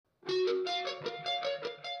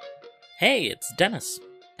Hey, it's Dennis,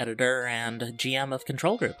 editor and GM of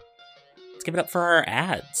Control Group. Let's give it up for our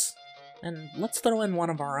ads. And let's throw in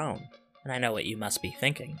one of our own. And I know what you must be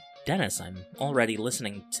thinking. Dennis, I'm already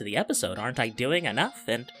listening to the episode. Aren't I doing enough?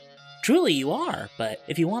 And truly you are, but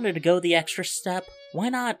if you wanted to go the extra step, why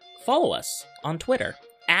not follow us on Twitter,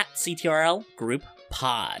 @CTRL Group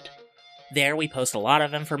Pod. There we post a lot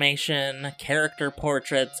of information, character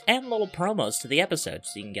portraits, and little promos to the episode,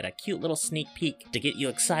 so you can get a cute little sneak peek to get you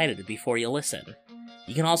excited before you listen.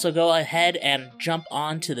 You can also go ahead and jump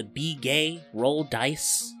onto the Be Gay Roll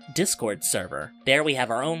Dice Discord server. There we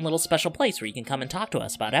have our own little special place where you can come and talk to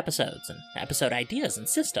us about episodes and episode ideas and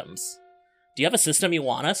systems. Do you have a system you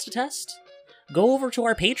want us to test? Go over to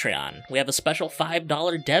our Patreon. We have a special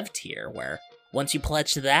 $5 dev tier where once you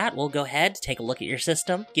pledge to that, we'll go ahead, take a look at your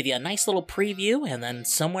system, give you a nice little preview, and then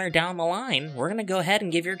somewhere down the line, we're going to go ahead and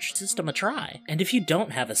give your system a try. And if you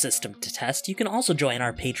don't have a system to test, you can also join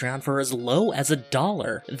our Patreon for as low as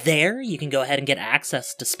 $1. There, you can go ahead and get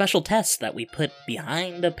access to special tests that we put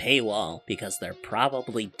behind a paywall, because they're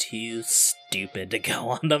probably too stupid to go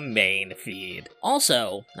on the main feed.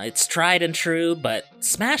 Also, it's tried and true, but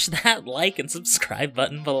smash that like and subscribe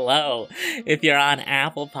button below. If you're on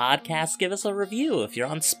Apple Podcasts, give us a review. If you're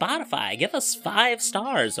on Spotify, give us 5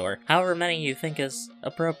 stars, or however many you think is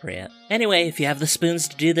appropriate. Anyway, if you have the spoons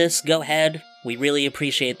to do this, go ahead. We really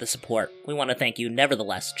appreciate the support. We want to thank you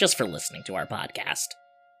nevertheless just for listening to our podcast.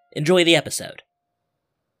 Enjoy the episode.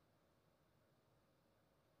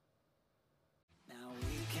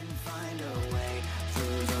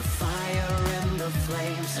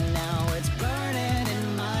 And now it's burning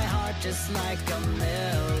in my heart just like a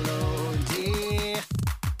melody.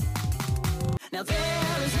 Now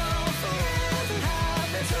there is no forever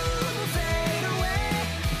habits who will fade away.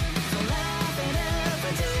 So laugh at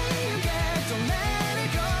every day you get, don't let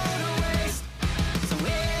it go to waste. So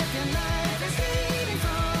if your life is fading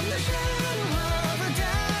from the shadow of a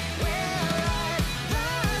doubt, we'll light the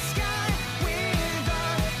sky with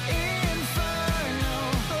our inferno.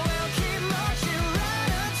 We'll keep marching right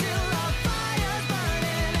until our fire's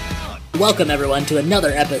burning out. Welcome everyone to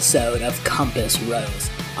another episode of Compass Rose,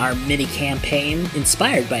 our mini-campaign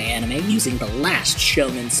inspired by anime using the Last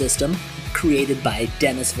Shonen system, created by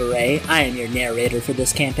Dennis Veray. I am your narrator for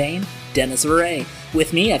this campaign, Dennis Veray.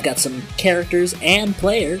 With me, I've got some characters and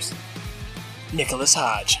players. Nicholas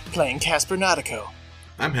Hodge, playing Casper Nautico.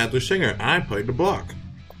 I'm Hadley Singer. I played the block.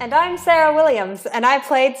 And I'm Sarah Williams, and I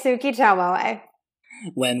played Suki Tomoe.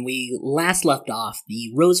 When we last left off,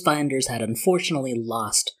 the Rosefinders had unfortunately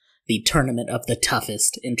lost the Tournament of the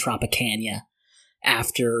Toughest in Tropicania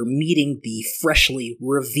after meeting the freshly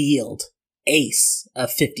revealed ace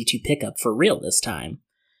of 52 pickup for real this time,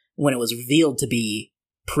 when it was revealed to be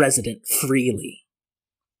President Freely.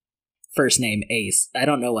 First name Ace. I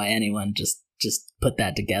don't know why anyone just put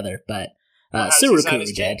that together, but Suruku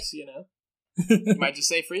did. Case, you know? You might just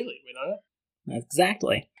say Freely, we don't know.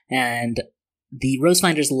 Exactly. And the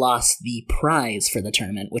Rosefinders lost the prize for the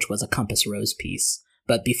tournament, which was a Compass Rose piece.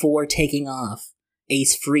 But before taking off,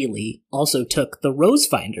 Ace Freely also took the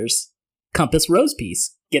Rosefinders' Compass Rose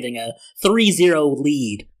piece, giving a 3-0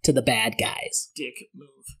 lead to the bad guys. Dick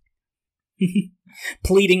move.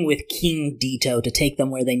 Pleading with King Dito to take them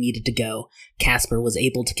where they needed to go, Casper was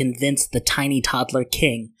able to convince the tiny toddler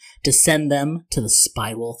king to send them to the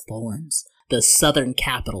Spiral Thorns, the southern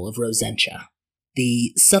capital of Rosentia.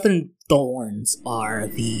 The Southern Thorns are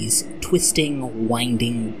these twisting,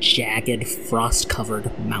 winding, jagged,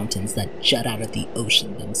 frost-covered mountains that jut out of the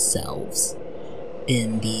ocean themselves.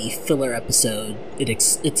 In the filler episode,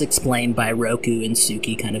 it's explained by Roku and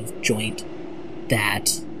Suki kind of joint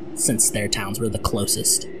that, since their towns were the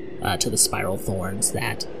closest to the Spiral Thorns,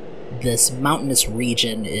 that this mountainous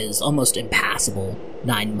region is almost impassable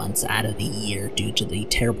 9 months out of the year due to the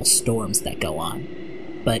terrible storms that go on.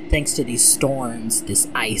 But thanks to these storms, this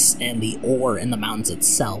ice, and the ore in the mountains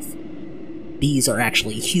itself, these are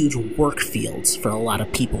actually huge work fields for a lot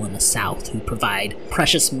of people in the south who provide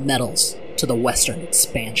precious metals to the western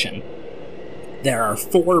expansion. There are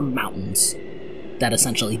 4 mountains that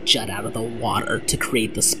essentially jut out of the water to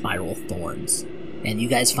create the Spiral Thorns, and you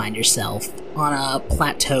guys find yourself on a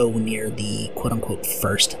plateau near the quote-unquote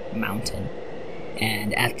first mountain.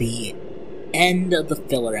 And at the end of the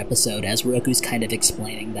filler episode, as Roku's kind of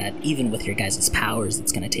explaining that even with your guys' powers,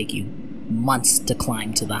 it's going to take you months to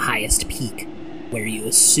climb to the highest peak, where you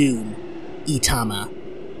assume Itama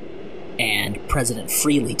and President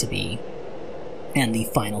Freely to be, and the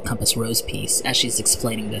final Compass Rose piece. As she's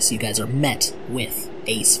explaining this, you guys are met with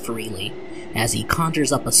Ace Freely, as he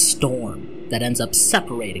conjures up a storm that ends up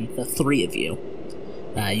separating the 3 of you.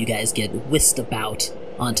 You guys get whisked about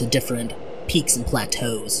onto different peaks and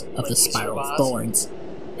plateaus of Like the Wizard Spiral of of Oz? Thorns.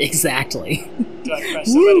 Exactly. Do I crush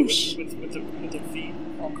somebody Whoosh. with their feet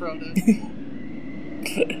all curled up?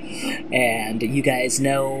 And you guys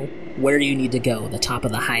know where you need to go, the top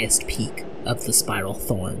of the highest peak of the Spiral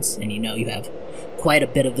Thorns, and you know you have quite a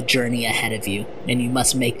bit of the journey ahead of you, and you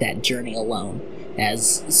must make that journey alone,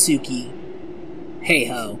 as Suki,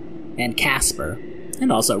 Heiho, and Casper,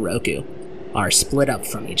 and also Roku, are split up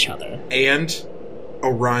from each other. And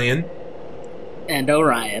Orion. And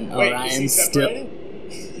Orion. Wait, is he Orion's still...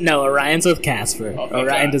 separated? No, Orion's with Casper. Oh, thank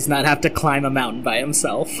Orion God. does not have to climb a mountain by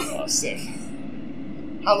himself. Oh, sick.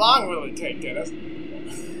 How long will it take, Dennis?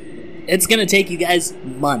 It's gonna take you guys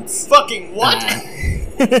months. Fucking what?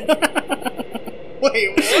 Wait,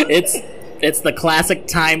 what? It's the classic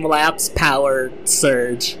time-lapse power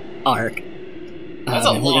surge arc. That's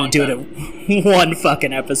a We're long gonna do it in one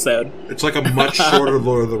fucking episode. It's like a much shorter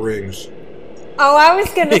Lord of the Rings. Oh, I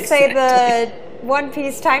was gonna say the One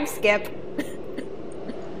Piece time skip.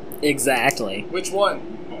 Exactly. Which one?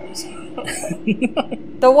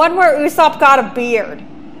 The one where Usopp got a beard.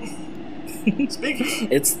 Speaking.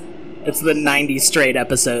 It's the 90 straight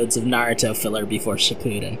episodes of Naruto filler before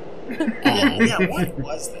Shippuden. Yeah, what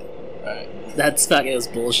was that? Alright. That's fucking, it was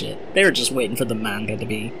bullshit. They were just waiting for the manga to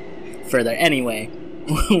be further. Anyway,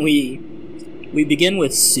 we begin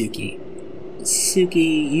with Suki.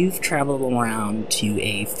 Suki, you've traveled around to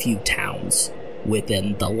a few towns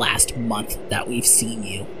within the last month that we've seen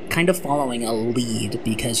you, kind of following a lead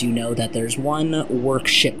because you know that there's one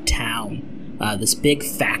workship town, this big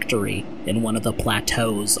factory in one of the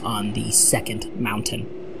plateaus on the second mountain,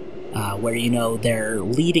 where you know they're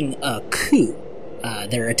leading a coup.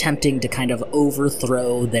 They're attempting to kind of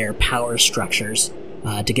overthrow their power structures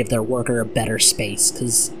to give their worker a better space,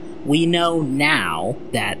 because we know now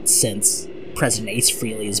that since President Ace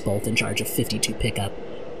Frehley is both in charge of 52 Pickup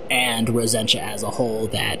and Rosentia as a whole,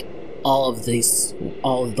 that all of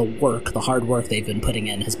the work, the hard work they've been putting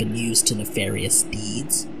in has been used to nefarious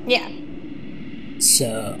deeds. Yeah.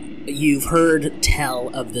 So, you've heard tell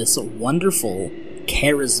of this wonderful,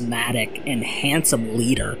 charismatic, and handsome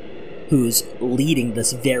leader who's leading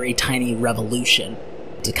this very tiny revolution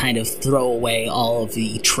to kind of throw away all of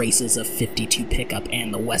the traces of 52 Pickup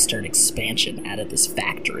and the Western expansion out of this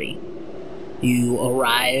factory. You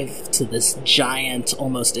arrive to this giant,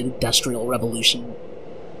 almost industrial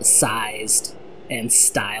revolution-sized and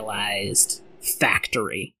stylized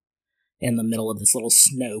factory in the middle of this little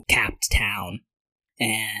snow-capped town.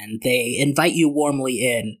 And they invite you warmly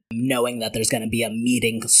in, knowing that there's going to be a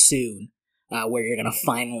meeting soon, where you're going to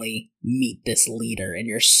finally meet this leader, and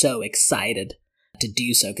you're so excited to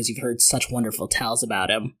do so, because you've heard such wonderful tales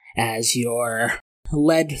about him. As you're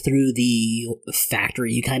led through the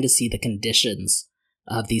factory, you kind of see the conditions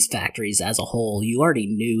of these factories as a whole. You already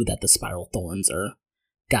knew that the Spiral Thorns are,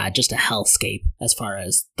 God, just a hellscape as far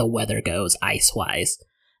as the weather goes, ice-wise.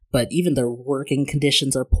 But even their working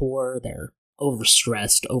conditions are poor, they're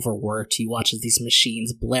overstressed, overworked. You watch as these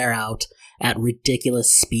machines blare out at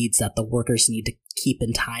ridiculous speeds that the workers need to keep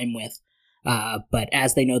in time with. But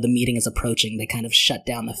as they know the meeting is approaching, they kind of shut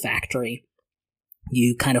down the factory.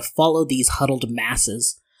 You kind of follow these huddled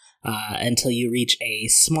masses until you reach a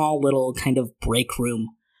small little kind of break room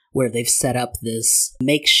where they've set up this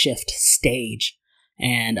makeshift stage.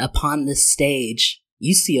 And upon this stage,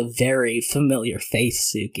 you see a very familiar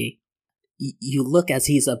face, Suki. You look as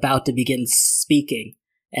he's about to begin speaking,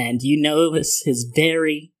 and you notice his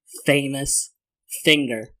very famous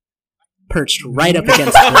finger perched right up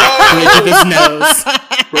against the bridge of his nose.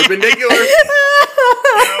 Perpendicular.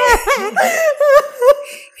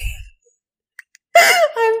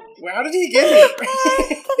 Well, how did he get here?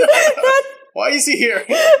 Why is he here?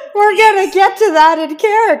 We're gonna get to that in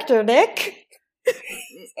character, Nick.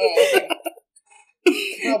 Oh, okay.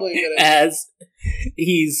 Probably a good idea. As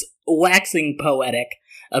he's waxing poetic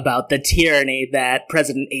about the tyranny that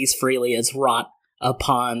President Ace Frehley has wrought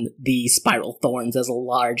upon the Spiral Thorns as a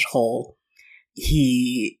large whole.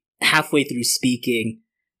 He, halfway through speaking,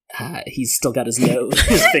 he's still got his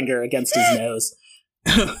finger against his nose.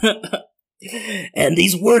 And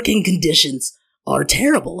these working conditions are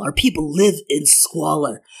terrible. Our people live in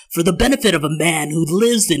squalor for the benefit of a man who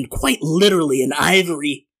lives in quite literally an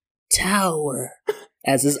ivory tower.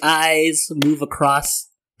 As his eyes move across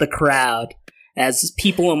the crowd, as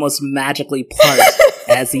people almost magically part,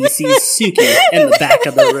 as he sees Suki in the back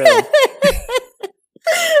of the room.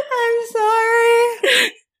 I'm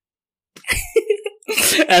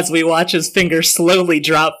sorry. As we watch his finger slowly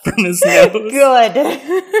drop from his nose. Good.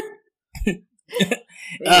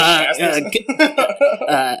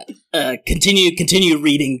 Continue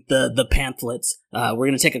reading the pamphlets. We're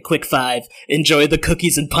gonna take a quick 5. Enjoy the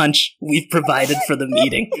cookies and punch we've provided for the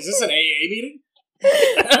meeting. Is this an AA meeting?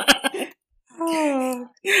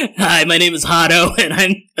 Hi, my name is Hado, and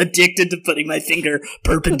I'm addicted to putting my finger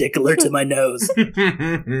perpendicular to my nose.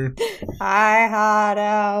 Hi,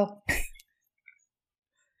 Hado.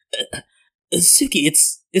 Suki,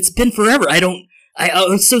 it's been forever. I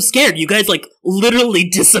was so scared. You guys, literally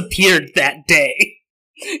disappeared that day.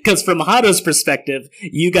 Because from Hado's perspective,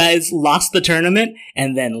 you guys lost the tournament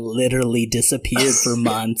and then literally disappeared for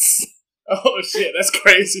months. Oh shit, that's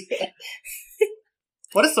crazy.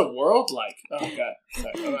 What is the world like? Oh god.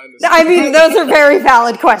 Sorry, I mean, those are very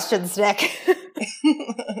valid questions, Nick.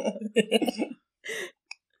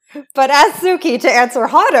 But as Suki, to answer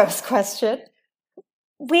Hado's question,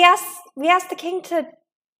 we asked the king to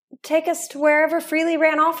take us to wherever Freely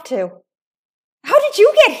ran off to. How did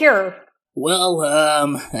you get here? Well,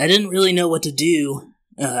 I didn't really know what to do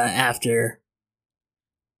after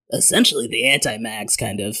essentially the anti-mags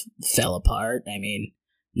kind of fell apart. I mean,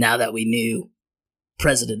 now that we knew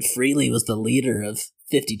President Freely was the leader of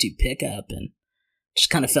 52 Pickup, and just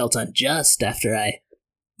kind of felt unjust after I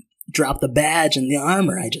dropped the badge and the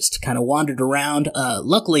armor. I just kind of wandered around.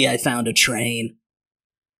 Luckily, I found a train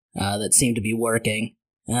that seemed to be working,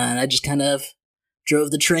 and I just kind of drove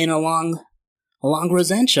the train along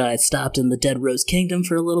Rosentia. I stopped in the Dead Rose Kingdom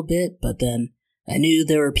for a little bit, but then I knew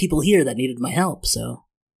there were people here that needed my help, so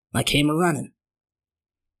I came a-running.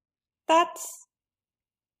 That's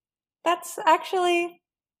actually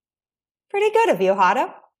pretty good of you,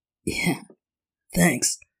 Hado. Yeah,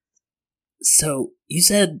 thanks. So, you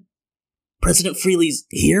said President Freely's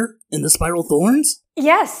here in the Spiral Thorns?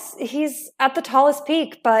 Yes, he's at the tallest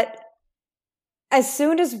peak, but as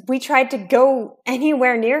soon as we tried to go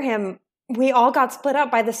anywhere near him, we all got split up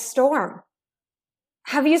by the storm.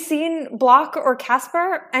 Have you seen Block or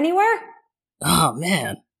Casper anywhere? Oh,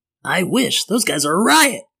 man. I wish. Those guys are a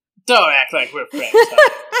riot. Don't act like we're friends.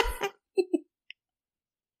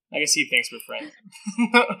 I guess he thinks we're friends.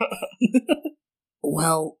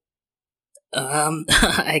 Well,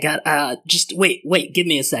 I got, just wait, give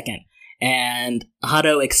me a second. And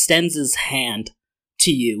Hado extends his hand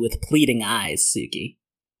to you with pleading eyes, Suki.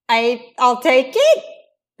 I'll take it.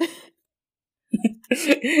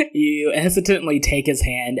 You hesitantly take his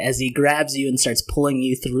hand as he grabs you and starts pulling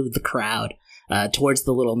you through the crowd towards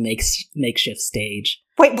the little makeshift stage.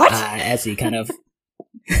 Wait, what? As he kind of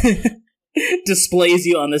displays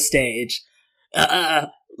you on the stage.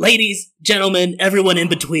 Ladies, gentlemen, everyone in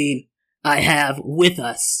between, I have with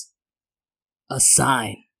us a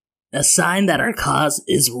sign. A sign that our cause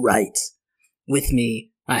is right. With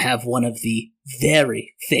me, I have one of the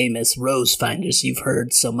very famous rose finders you've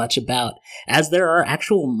heard so much about, as there are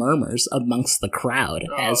actual murmurs amongst the crowd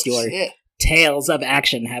as your tales of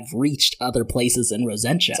action have reached other places in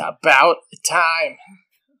Rosentia. It's about time.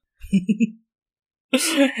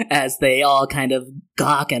 As they all kind of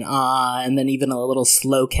gawk and awe, and then even a little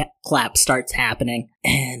slow clap starts happening.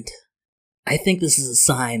 And I think this is a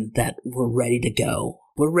sign that we're ready to go.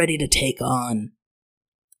 We're ready to take on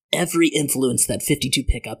every influence that 52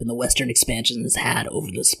 Pickup in the Western expansion has had over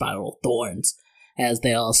the Spiral Thorns, as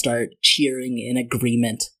they all start cheering in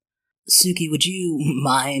agreement. Suki, would you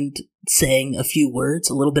mind saying a few words,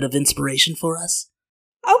 a little bit of inspiration for us?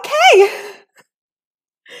 Okay.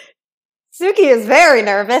 Suki is very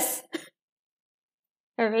nervous.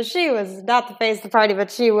 She was not to face the party,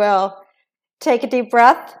 but she will take a deep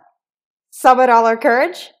breath, summon all her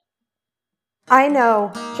courage. I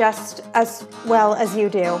know just as well as you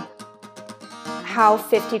do how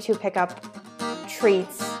 52 Pickup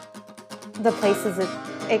treats the places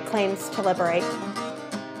it claims to liberate.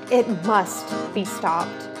 It must be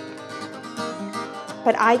stopped.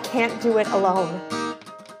 But I can't do it alone.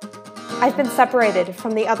 I've been separated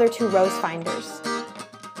from the other 2 rose finders.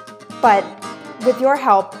 But with your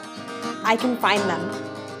help, I can find them.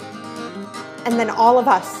 And then all of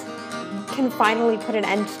us can finally put an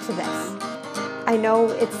end to this. I know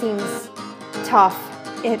it seems tough.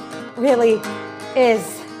 It really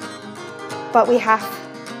is. But we have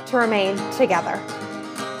to remain together.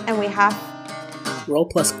 And we have... Roll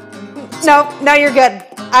plus... No, you're good.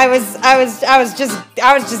 I was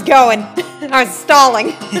just going. I was stalling.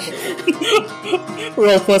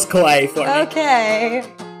 Roll plus kawaii for me. Okay.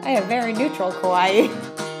 I have very neutral kawaii.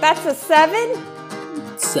 That's a 7?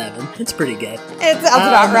 7. It's pretty good. It sounds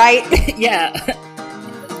about right. Yeah.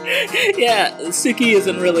 Yeah, Suki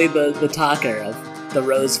isn't really the talker of the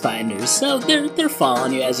rose finders, so they're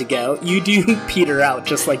following you as you go. You do peter out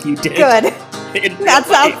just like you did. Good.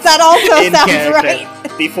 That also in sounds character,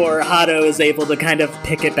 right. before Hado is able to kind of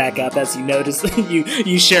pick it back up as you notice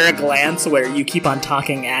you share a glance where you keep on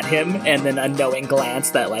talking at him, and then a knowing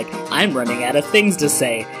glance that, like, I'm running out of things to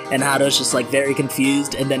say, and Hado's just, like, very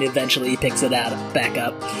confused, and then eventually he picks it back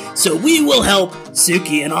up. So we will help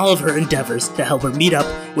Suki in all of her endeavors to help her meet up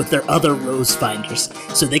with their other Rose Finders,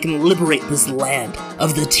 so they can liberate this land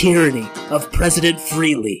of the tyranny of President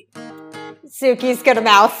Freely. Suki's gonna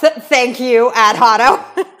mouth thank you at Hado.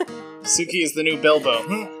 Suki is the new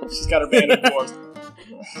Bilbo. She's got her band of dwarves.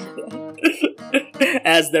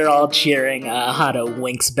 As they're all cheering, Hado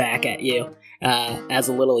winks back at you as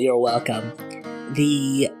a little "you're welcome."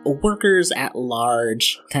 The workers at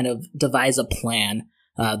large kind of devise a plan.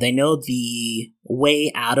 They know the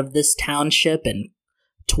way out of this township and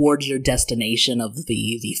towards your destination of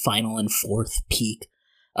the final and fourth peak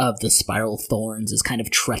of the Spiral Thorns is kind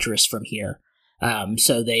of treacherous from here.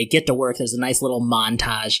 So they get to work. There's a nice little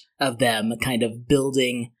montage of them kind of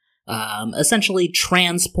building essentially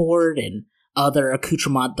transport and other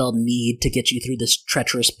accoutrement they'll need to get you through this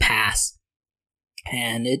treacherous pass.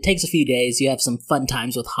 And it takes a few days. You have some fun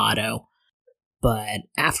times with Hado. But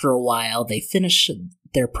after a while, they finish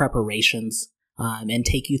their preparations and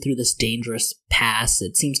take you through this dangerous pass.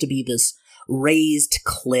 It seems to be this raised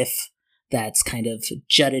cliff that's kind of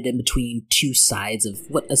jutted in between two sides of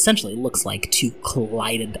what essentially looks like two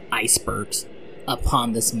collided icebergs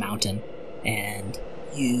upon this mountain. And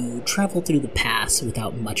you travel through the pass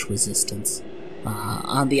without much resistance.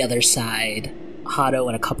 On the other side, Hado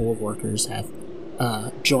and a couple of workers have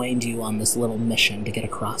joined you on this little mission to get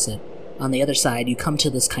across it. On the other side, you come to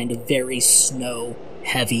this kind of very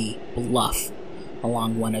snow-heavy bluff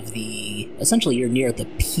along one of the... Essentially, you're near the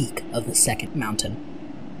peak of the second mountain.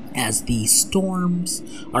 As the storms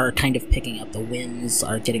are kind of picking up, the winds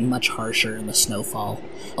are getting much harsher, and the snowfall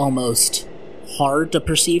almost hard to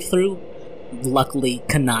perceive through. Luckily,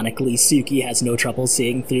 canonically, Suki has no trouble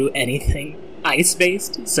seeing through anything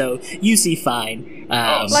ice-based, so you see fine.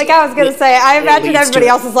 Like I was gonna say, I imagine everybody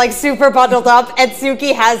else is like super bundled up, and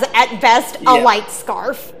Suki has at best a light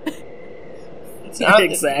scarf. It's not,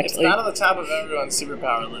 Exactly. It's not on the top of everyone's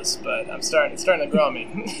superpower list, but it's starting to grow on me.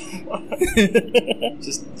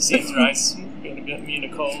 Just seeing through ice, being a bit immune to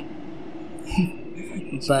cold.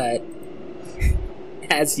 But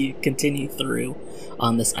as you continue through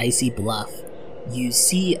on this icy bluff, you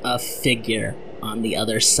see a figure on the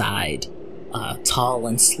other side, tall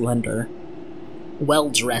and slender, well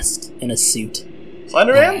dressed in a suit.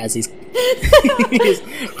 Slenderman? As he's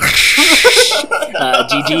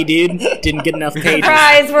GG, dude. Didn't get enough pages.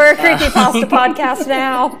 Surprise, we're a creepypasta podcast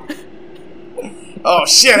now. Oh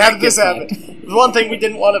shit, how did this happen? The one thing we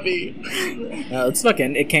didn't want to be.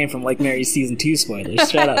 It came from Like Mary Season 2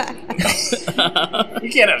 spoilers. Shut up. We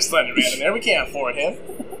can't have Slenderman in there, we can't afford him.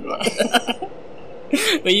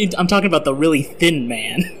 But I'm talking about the really thin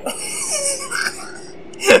man.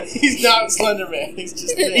 He's not Slenderman, he's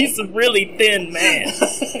just thin. He's a really thin man.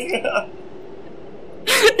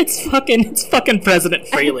 It's fucking President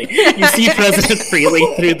Freely. You see President Freely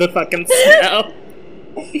through the fucking snow.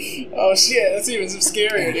 Oh shit, that's even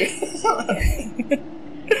scarier, dude.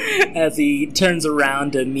 As he turns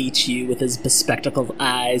around to meet you with his bespectacled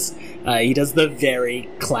eyes, he does the very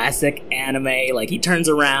classic anime, like he turns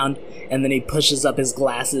around and then he pushes up his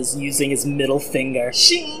glasses using his middle finger.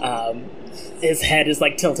 His head is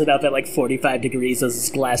like tilted up at like 45 degrees as his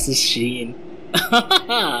glasses sheen.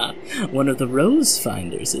 One of the Rose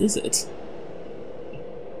Finders, is it?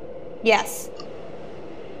 Yes.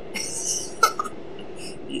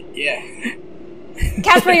 Yeah.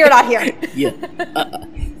 Casper, you're not here. Yeah.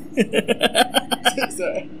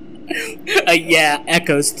 Sorry. Yeah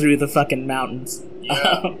echoes through the fucking mountains.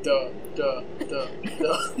 Yeah. Duh.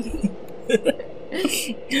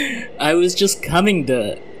 I was just coming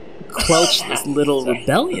to quelch this little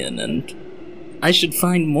rebellion, and I should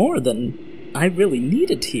find more than I really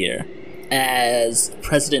needed here. As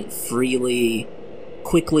President Freely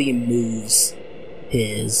quickly moves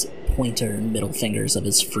his pointer and middle fingers of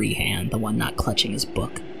his free hand, the one not clutching his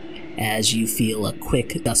book, as you feel a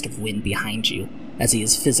quick gust of wind behind you, as he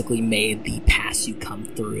has physically made the pass you come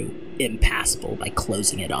through impassable by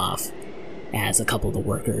closing it off, as a couple of the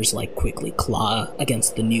workers quickly claw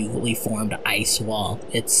against the newly formed ice wall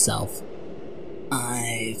itself.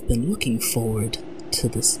 I've been looking forward to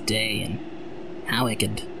this day and how I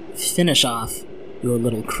could finish off your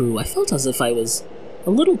little crew. I felt as if I was a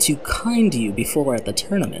little too kind to you before at the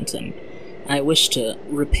tournament, and I wish to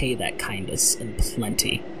repay that kindness in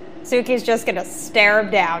plenty. Suki's just gonna stare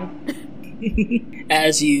him down.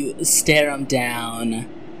 As you stare him down,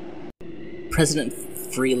 President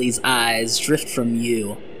Freely's eyes drift from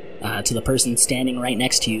you to the person standing right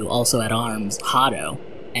next to you, also at arms, Hado,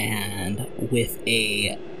 and with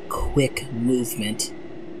a quick movement,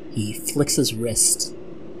 he flicks his wrist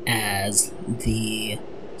as the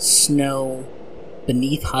snow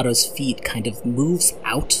beneath Hado's feet kind of moves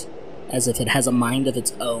out as if it has a mind of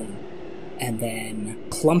its own, and then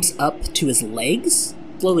clumps up to his legs,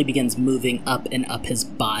 slowly begins moving up and up his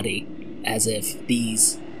body, as if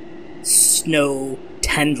these snow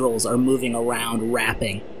tendrils are moving around,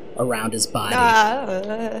 wrapping around his body.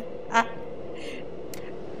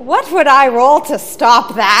 What would I roll to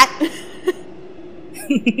stop that?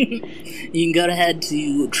 You can go ahead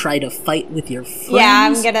to try to fight with your friends. Yeah,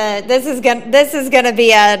 I'm gonna. This is gonna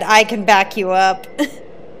be a. I can back you up.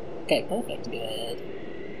 Okay, perfect. Good.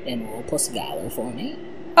 And roll plus valor for me.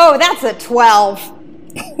 Oh, that's a 12.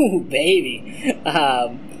 Ooh, baby.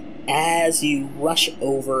 As you rush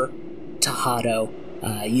over to Hado,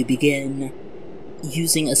 you begin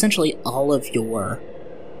using essentially all of your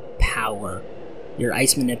power, your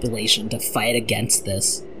ice manipulation, to fight against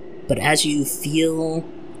this. But as you feel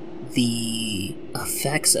the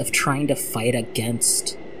effects of trying to fight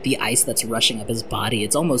against the ice that's rushing up his body,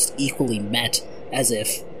 it's almost equally met, as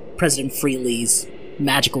if President Freely's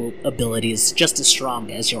magical ability is just as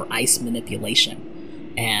strong as your ice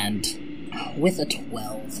manipulation. And with a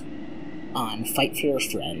 12 on Fight for Your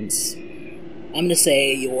Friends, I'm going to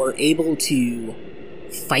say you're able to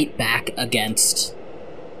fight back against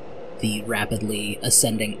the rapidly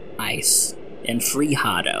ascending ice and free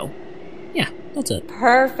Hado. Yeah, that's it.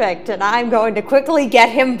 Perfect, and I'm going to quickly get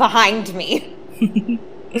him behind me.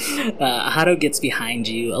 Hado gets behind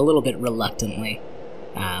you a little bit reluctantly,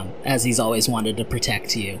 as he's always wanted to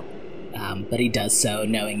protect you. But he does so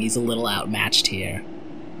knowing he's a little outmatched here.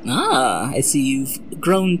 Ah, I see you've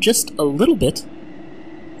grown just a little bit,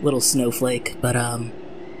 little snowflake, but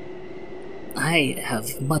I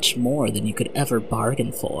have much more than you could ever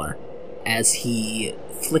bargain for. As he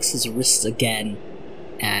flicks his wrists again,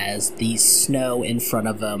 as the snow in front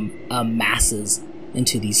of him amasses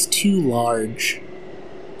into these two large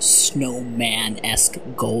snowman-esque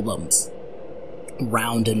golems,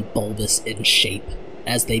 round and bulbous in shape,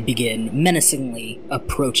 as they begin menacingly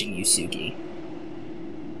approaching you, Suki.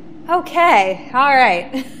 Okay,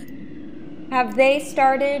 alright. Have they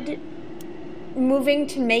started moving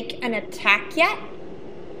to make an attack yet?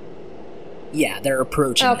 Yeah, they're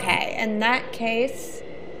approaching. Okay, in that case...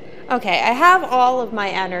 Okay, I have all of my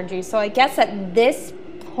energy, so I guess at this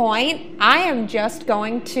point, I am just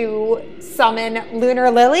going to summon Lunar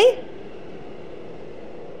Lily.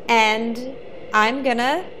 And I'm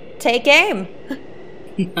gonna take aim.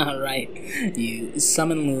 Alright, you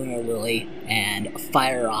summon Lunar Lily and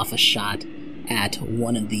fire off a shot at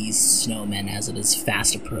one of these snowmen as it is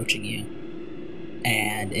fast approaching you.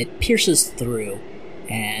 And it pierces through,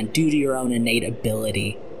 and due to your own innate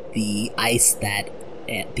ability, the ice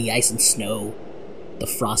and snow, the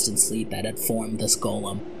frost and sleet that had formed this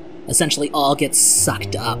golem, essentially all gets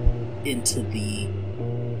sucked up into the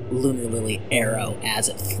Lunar Lily arrow as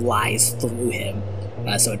it flies through him.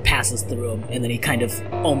 So it passes through him, and then he kind of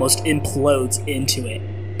almost implodes into it.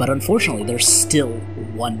 But unfortunately, there's still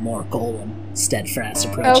one more golem steadfast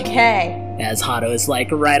approaching you. Okay. As Hado is like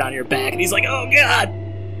right on your back, and he's like, "Oh god!"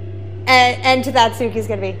 And to that, Suki's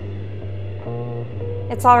gonna be...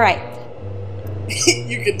 It's alright.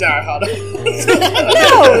 You could die, Hado.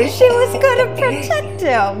 No, she was gonna protect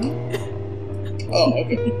him. Oh,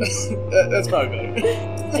 okay. That's probably better.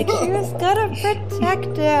 Like, she was gonna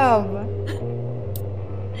protect him.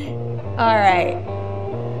 Alright.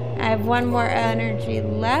 I have one more energy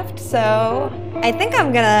left, so I think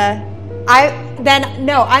I'm gonna... Then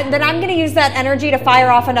I'm gonna use that energy to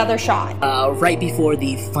fire off another shot. Right before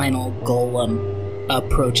the final golem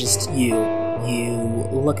approaches you, you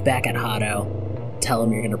look back at Hado, tell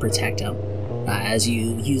him you're gonna protect him, as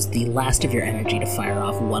you use the last of your energy to fire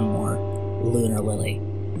off one more Lunar Lily.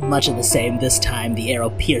 Much of the same, this time the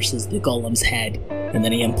arrow pierces the golem's head, and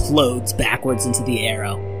then he implodes backwards into the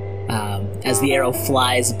arrow. As the arrow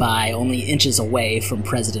flies by only inches away from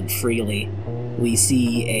President Freely, we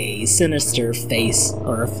see a sinister face,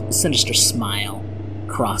 or a sinister smile,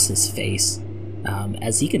 cross his face.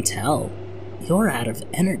 As you can tell, you're out of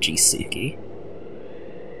energy, Suki.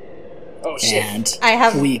 Oh shit.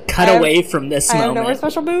 And we cut away from this I have moment. no more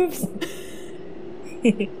special moves.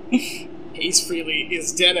 Ace Freely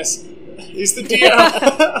is Dennis. He's the DM.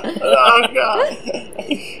 Oh god.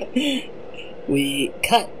 We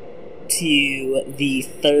cut to the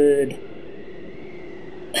third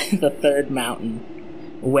mountain,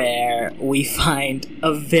 where we find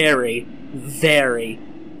a very, very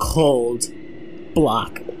cold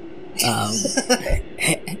block. Of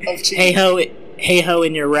cheese. Hey ho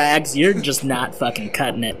in your rags, you're just not fucking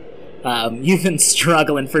cutting it. You've been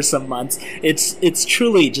struggling for some months. It's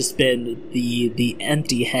truly just been the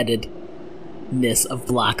empty-headedness of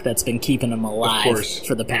Block that's been keeping him alive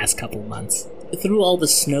for the past couple months. Through all the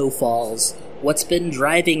snowfalls, what's been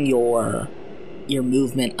driving your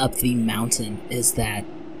movement up the mountain is that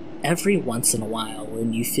every once in a while,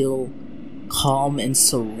 when you feel calm and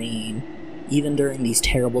serene, even during these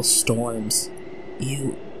terrible storms,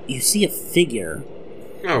 you see a figure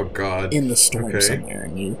Oh God. in the storm somewhere,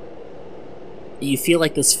 and you feel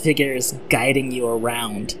like this figure is guiding you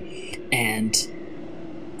around, and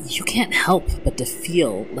you can't help but to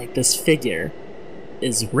feel like this figure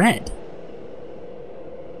is red.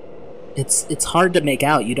 It's hard to make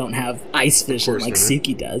out. You don't have ice vision like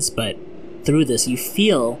Suki does, but through this you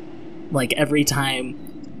feel like every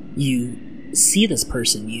time you see this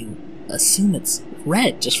person, you assume it's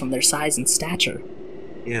red just from their size and stature.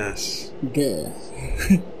 Yes. Duh.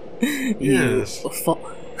 Yes.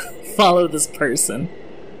 Follow this person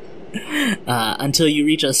until you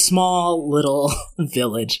reach a small little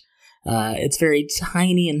village. It's very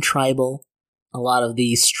tiny and tribal. A lot of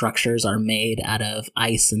these structures are made out of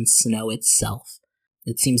ice and snow itself.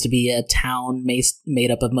 It seems to be a town made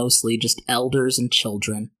up of mostly just elders and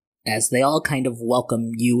children, as they all kind of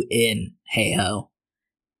welcome you in, hey-ho.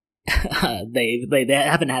 They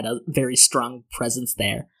haven't had a very strong presence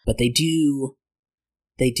there, but they do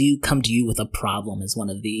come to you with a problem, as one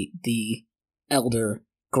of the elder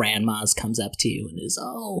grandmas comes up to you and is,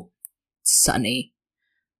 "Oh, Sonny,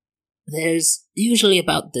 there's usually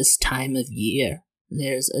about this time of year,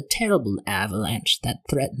 there's a terrible avalanche that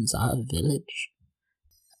threatens our village.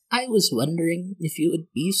 I was wondering if you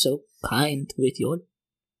would be so kind with your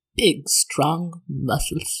big, strong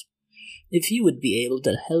muscles, if you would be able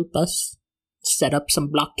to help us set up some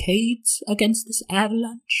blockades against this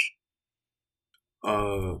avalanche."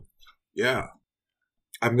 Yeah.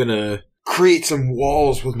 I'm gonna create some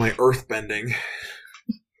walls with my earth bending.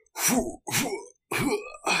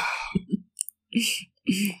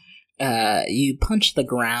 You punch the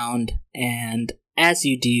ground, and as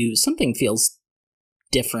you do, something feels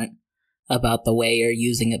different about the way you're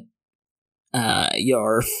using it.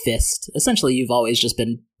 Your fist. Essentially, you've always just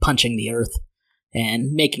been punching the earth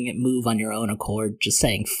and making it move on your own accord, just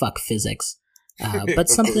saying fuck physics. But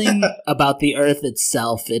something about the earth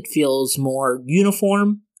itself, it feels more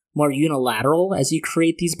uniform, more unilateral as you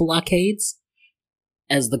create these blockades.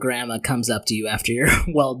 As the grandma comes up to you after your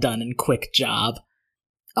well done and quick job.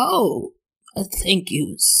 "Oh, thank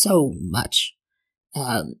you so much.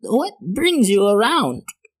 What brings you around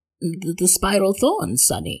the Spiral Thorn,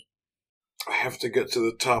 Sonny?" I have to get to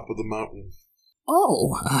the top of the mountain.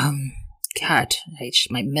 "Oh, God,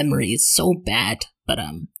 my memory is so bad, but,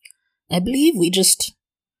 I believe we just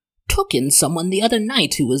took in someone the other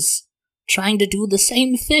night who was trying to do the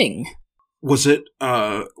same thing." Was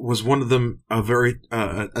one of them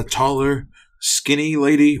a taller, skinny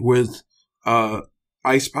lady with,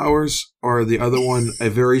 ice powers, or the other one a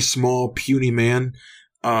very small, puny man,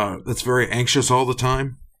 that's very anxious all the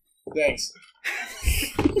time? Thanks.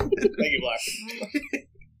 Thank you, Black.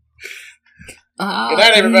 Good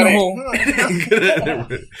night, everybody.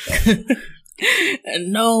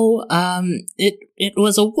 No, it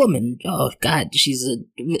was a woman. Oh God, she's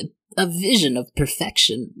a vision of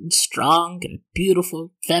perfection, strong and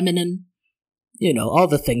beautiful, feminine. You know, all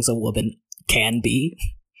the things a woman can be,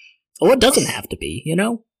 or doesn't have to be. You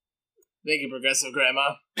know. Thank you, Progressive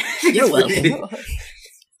Grandma. You're welcome.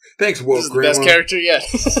 Thanks, woke This is the grandma. best character yet.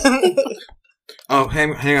 Oh,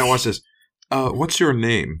 hang on, watch this. What's your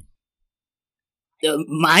name?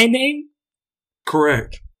 My name?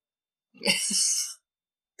 Correct.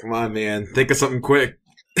 Come on, man. Think of something quick.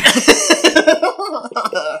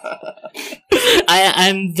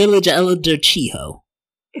 I'm Village Elder Chiho.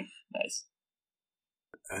 Nice.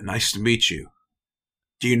 Nice to meet you.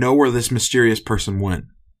 Do you know where this mysterious person went?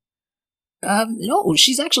 No,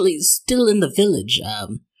 she's actually still in the village.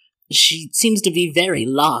 She seems to be very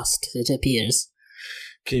lost, it appears.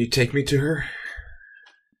 Can you take me to her?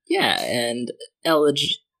 Yeah, and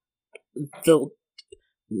Village Elder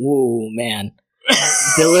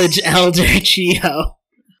Chiho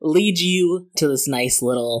leads you to this nice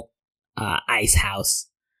little ice house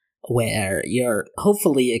where you're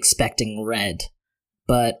hopefully expecting Red,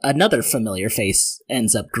 but another familiar face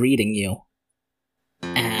ends up greeting you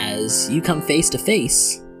as you come face to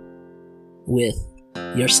face with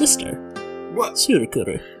your sister, What?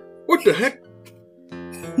 Surukuru. What the heck?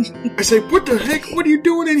 I say, what the heck? What are you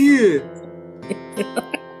doing in here?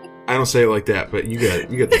 I don't say it like that, but you got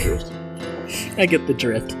the drift. I get the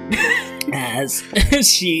drift. As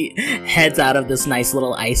she heads out of this nice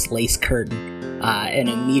little ice lace curtain and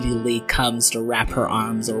immediately comes to wrap her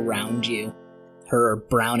arms around you, her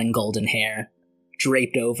brown and golden hair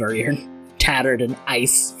draped over your tattered and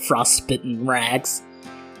ice frostbitten rags.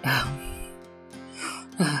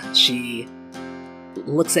 She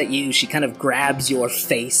looks at you, she kind of grabs your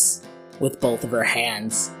face with both of her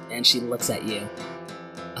hands, and she looks at you.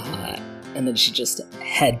 And then she just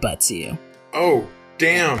headbutts you. Oh,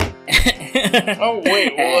 damn. Oh,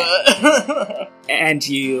 wait, what? and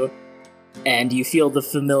you feel the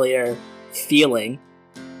familiar feeling,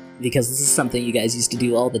 because this is something you guys used to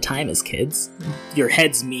do all the time as kids. Your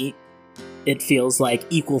heads meet. It feels like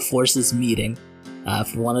equal forces meeting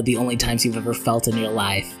for one of the only times you've ever felt in your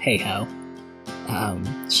life. Hey-ho.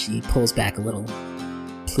 She pulls back a little.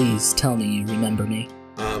 Please tell me you remember me.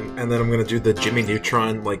 And then I'm gonna do the Jimmy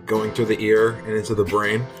Neutron, like, going through the ear and into the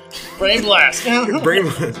brain. Brain blast. Brain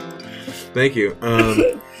blast. Thank you.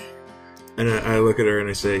 And I look at her and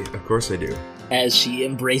I say, of course I do. As she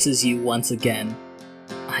embraces you once again.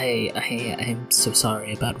 I'm so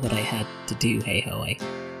sorry about what I had to do, Hey-ho.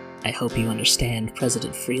 I hope you understand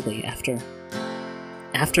President Freely.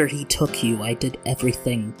 After he took you, I did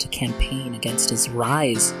everything to campaign against his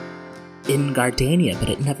rise in Gardania, but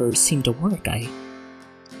it never seemed to work.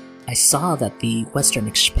 I saw that the Western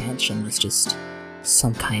expansion was just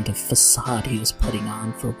some kind of facade he was putting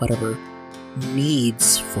on for whatever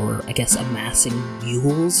needs for, I guess, amassing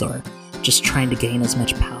mules or just trying to gain as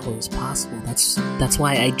much power as possible. That's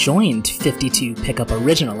why I joined 52 Pickup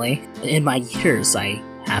originally. In my years, I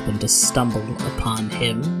happened to stumble upon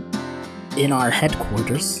him in our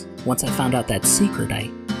headquarters. Once I found out that secret, I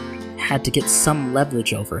had to get some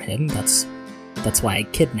leverage over him. That's why I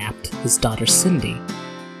kidnapped his daughter Cindy.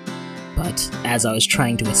 But as I was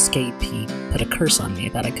trying to escape, he put a curse on me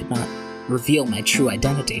that I could not reveal my true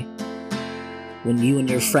identity. When you and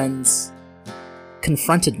your friends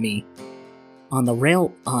confronted me on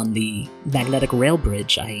the magnetic rail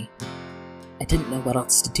bridge, I didn't know what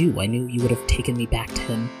else to do. I knew you would have taken me back to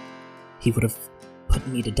him. He would have put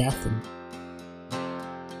me to death, and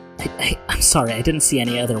I'm sorry, I didn't see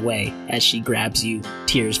any other way. As she grabs you,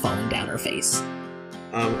 tears falling down her face.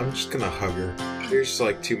 I'm just gonna hug her. There's,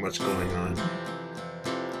 like, too much going on.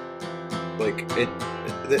 Like,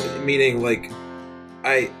 meaning, like,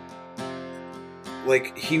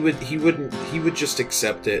 he would just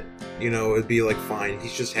accept it. You know, it'd be like, fine,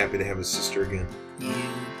 he's just happy to have his sister again. You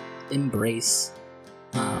embrace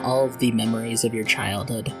all of the memories of your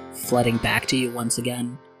childhood flooding back to you once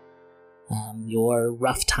again. Your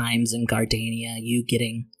rough times in Gardania, you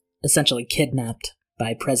getting essentially kidnapped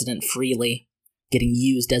by President Freely, getting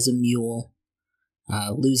used as a mule,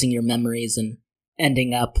 losing your memories, and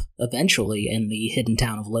ending up eventually in the hidden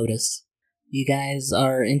town of Lotus. You guys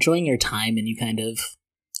are enjoying your time, and you kind of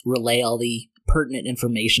relay all the pertinent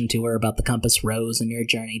information to her about the Compass Rose and your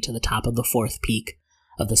journey to the top of the 4th peak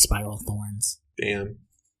of the Spiral Thorns. Damn.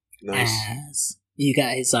 Nice. As you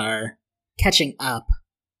guys are catching up,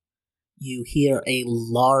 you hear a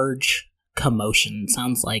large commotion.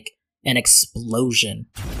 Sounds like an explosion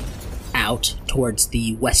out towards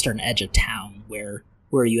the western edge of town, where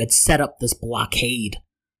you had set up this blockade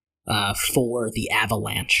for the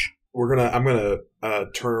avalanche. I'm gonna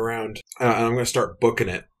turn around and I'm gonna start booking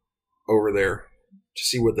it over there to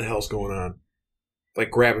see what the hell's going on.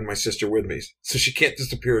 Like, grabbing my sister with me so she can't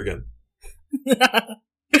disappear again.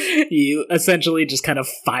 You essentially just kind of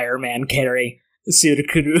fireman carry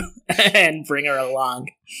Surukuru and bring her along.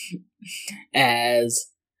 As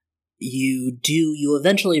you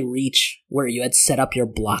eventually reach where you had set up your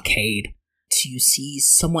blockade. You see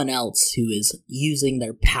someone else who is using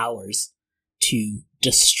their powers to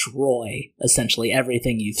destroy essentially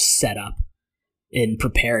everything you've set up in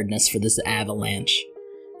preparedness for this avalanche.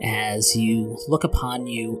 As you look upon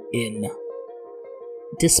you in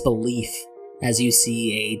disbelief, as you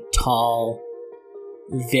see a tall,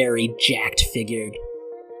 very jacked-figured,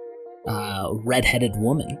 red-headed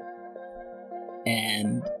woman.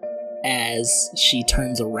 And as she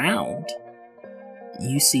turns around,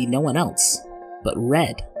 you see no one else but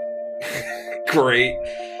Red. Great.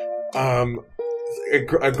 I'm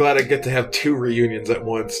glad I get to have 2 reunions at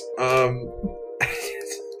once. I'm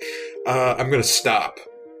gonna stop.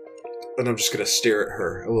 And I'm just gonna stare at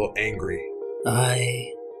her, a little angry.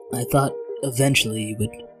 I thought eventually you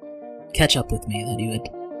would catch up with me, that you would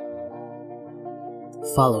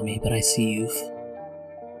follow me, but I see you've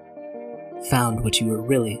found what you were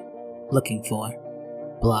really looking for.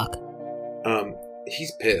 Block.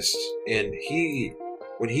 He's pissed, and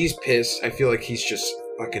when he's pissed, I feel like he's just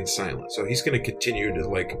fucking silent. So he's gonna continue to,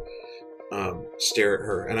 like, stare at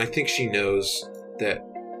her, and I think she knows that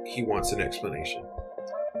he wants an explanation.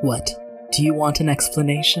 What? Do you want an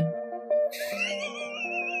explanation?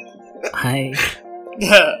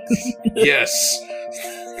 Yes.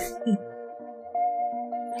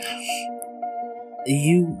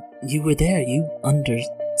 You were there. You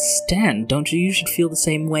understand, don't you? You should feel the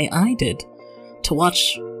same way I did. To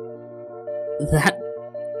watch that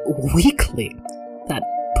weakling, that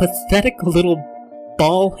pathetic little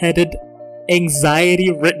ball-headed,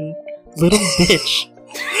 anxiety-ridden little bitch.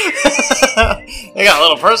 They got a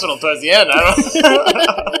little personal towards the end. I don't.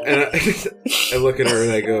 And I look at her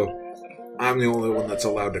and I go, I'm the only one that's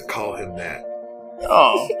allowed to call him that.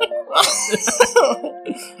 Oh.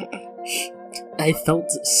 I felt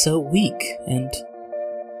so weak, and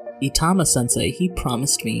Itama-sensei, he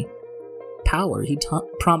promised me power. He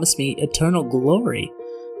promised me eternal glory,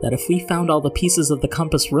 that if we found all the pieces of the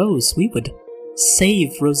Compass Rose, we would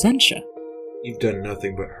save Rosentia. You've done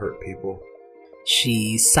nothing but hurt people.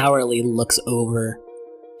 She sourly looks over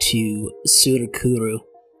to Surukuru,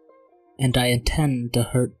 and I intend to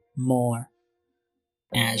hurt more.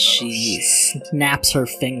 As she snaps her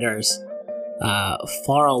fingers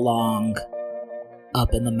far along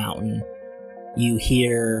up in the mountain, you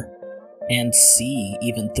hear and see,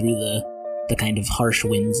 even through the kind of harsh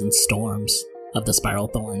winds and storms of the spiral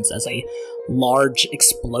thorns, as a large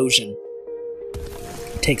explosion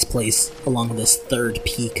takes place along this third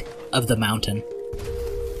peak of the mountain.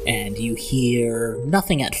 And you hear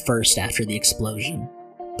nothing at first after the explosion,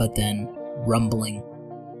 but then rumbling.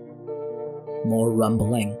 More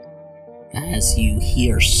rumbling, as you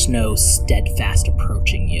hear snow steadfast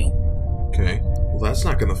approaching you. Okay. Well, that's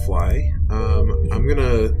not gonna fly. I'm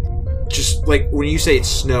gonna... Just, like, when you say it's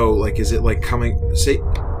snow, like, is it, like, coming... Say...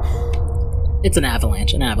 It's an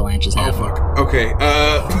avalanche. An avalanche is happening. Oh, fuck. Okay,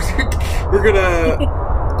 we're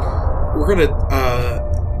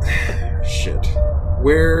gonna, shit.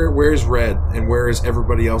 Where's Red, and where is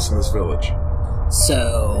everybody else in this village?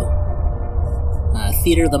 So,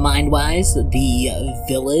 Theater of the Mind-wise, the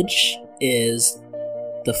village is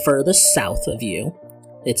the furthest south of you.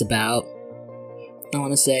 It's about, I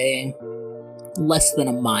want to say, less than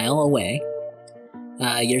a mile away.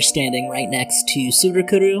 You're standing right next to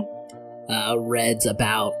Surukuru. Red's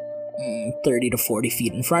about 30 to 40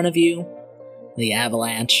 feet in front of you. The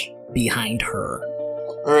avalanche behind her.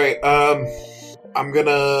 Alright, I'm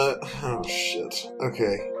gonna... Oh, shit.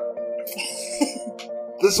 Okay.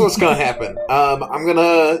 This is what's gonna happen. I'm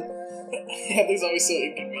gonna... Heather's always so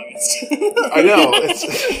inconvenienced. I know.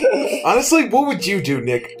 It's... Honestly, what would you do,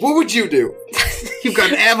 Nick? What would you do? You've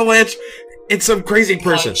got an avalanche and some crazy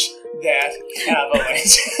person. Punch that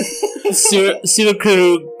avalanche.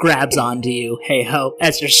 Surukuru grabs onto you, hey-ho,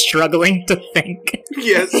 as you're struggling to think.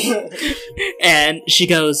 Yes. And she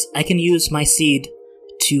goes, I can use my seed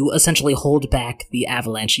to essentially hold back the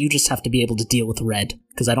avalanche. You just have to be able to deal with Red,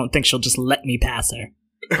 because I don't think she'll just let me pass her.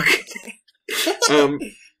 Okay.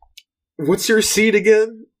 What's your seed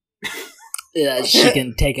again? She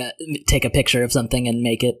can take a picture of something and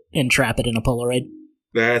make it and trap it in a Polaroid.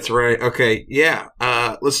 That's right. Okay, yeah.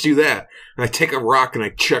 Let's do that. And I take a rock and I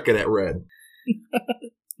chuck it at Red.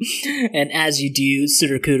 And as you do,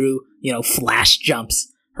 Surukuru, flash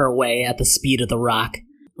jumps her way at the speed of the rock.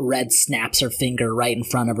 Red snaps her finger right in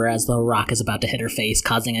front of her as the rock is about to hit her face,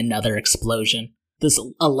 causing another explosion. This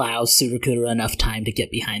allows Surukuru enough time to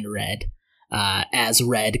get behind Red. As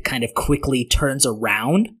Red kind of quickly turns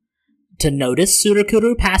around to notice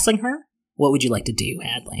Surukuru passing her. What would you like to do,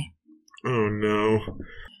 Hadley? Oh no.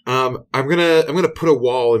 I'm gonna put a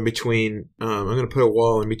wall in between.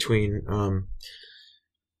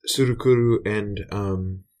 Surukuru and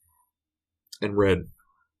Red.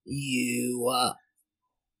 You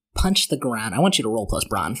punch the ground. I want you to roll plus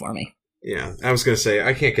brawn for me. Yeah, I was gonna say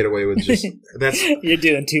I can't get away with just that's. You're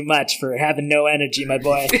doing too much for having no energy, my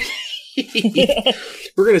boy.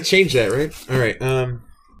 We're gonna change that, right? All right.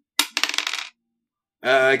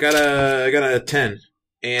 I got a 10,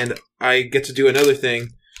 and I get to do another thing.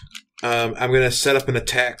 I'm gonna set up an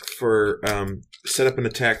attack for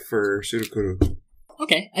Surukuru.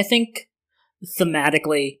 Okay, I think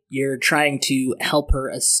thematically you're trying to help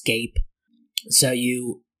her escape, so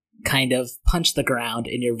you kind of punch the ground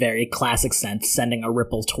in your very classic sense, sending a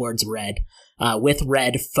ripple towards Red. With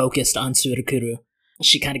Red focused on Surukuru,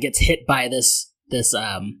 she kind of gets hit by this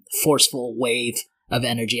forceful wave of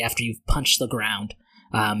energy after you've punched the ground,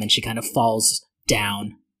 and she kind of falls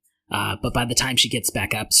down. But by the time she gets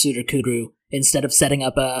back up, Surukuru, instead of setting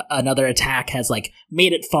up another attack, has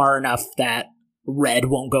made it far enough that Red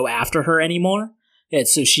won't go after her anymore,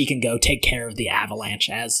 so she can go take care of the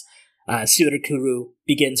avalanche. As Surikuru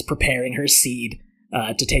begins preparing her seed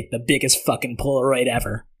to take the biggest fucking Polaroid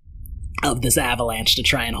ever of this avalanche to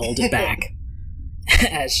try and hold it back.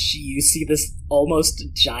 As you see this almost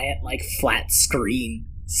giant, like, flat screen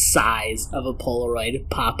size of a Polaroid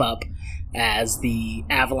pop up as the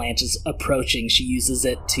avalanche is approaching. She uses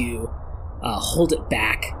it to hold it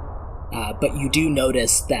back. But you do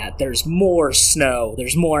notice that there's more snow,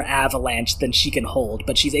 there's more avalanche than she can hold,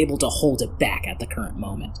 but she's able to hold it back at the current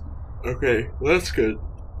moment. Okay, well, that's good.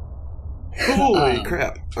 Holy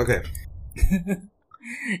crap. Okay.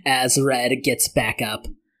 As Red gets back up,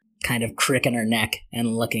 kind of cricking her neck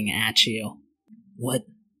and looking at you. What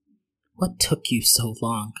took you so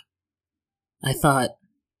long? I thought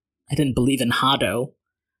I didn't believe in Hado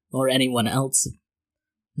or anyone else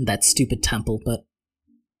in that stupid temple, but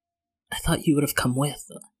I thought you would have come with.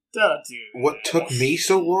 Don't do that. What took me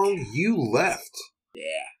so long? You left.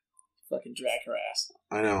 Yeah. Fucking drag her ass.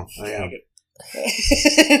 I know. I am.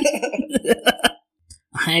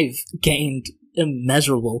 I've gained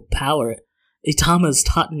immeasurable power. Itama's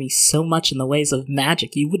taught me so much in the ways of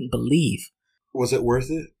magic you wouldn't believe. Was it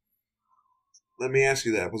worth it? Let me ask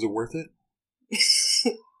you that. Was it worth it?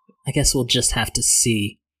 I guess we'll just have to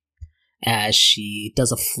see. As she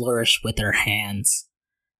does a flourish with her hands,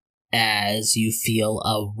 as you feel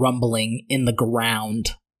a rumbling in the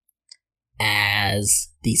ground, as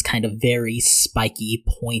these kind of very spiky,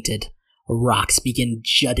 pointed rocks begin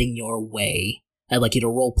jutting your way. I'd like you to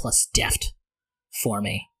roll plus deft for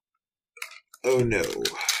me. Oh no.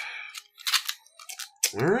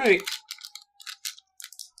 Alright.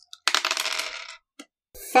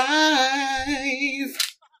 5!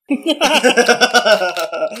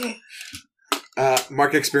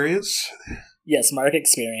 Mark experience? Yes, mark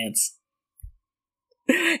experience.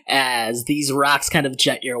 As these rocks kind of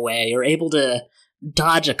jet your way, you're able to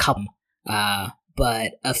dodge a couple,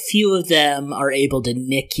 but a few of them are able to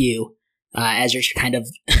nick you as you're kind of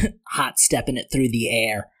hot stepping it through the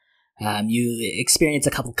air. You experience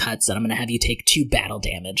a couple cuts, and I'm going to have you take 2 battle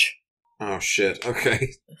damage. Oh shit,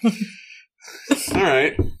 okay.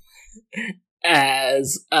 Alright.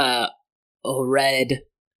 As Red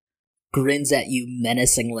grins at you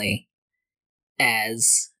menacingly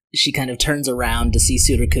as she kind of turns around to see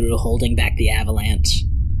Surikuru holding back the avalanche.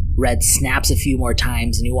 Red snaps a few more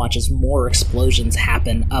times, and you watch as more explosions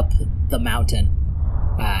happen up the mountain.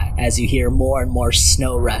 As you hear more and more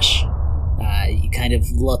snow rush, you kind of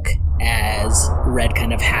look as Red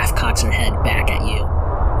kind of half-cocks her head back at you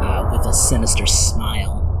with a sinister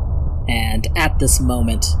smile. And at this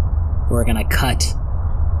moment, we're going to cut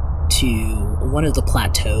to one of the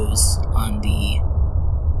plateaus on the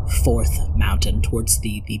 4th mountain, towards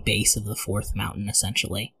the base of the 4th mountain,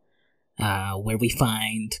 essentially, where we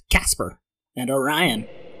find Casper and Orion.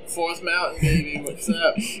 4th mountain, baby, what's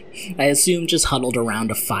up? I assume just huddled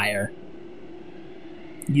around a fire,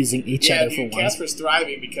 using each other for one. Casper's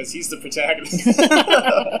thriving because he's the protagonist.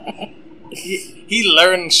 He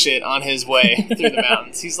learned shit on his way through the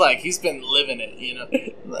mountains. He's been living it, you know?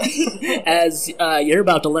 As you're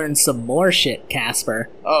about to learn some more shit, Casper.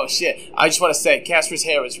 Oh, shit. I just want to say, Casper's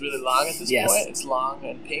hair is really long at this Yes. point. It's long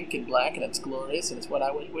and pink and black, and it's glorious, and it's what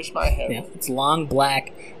I would wish my hair Yeah, was. it's long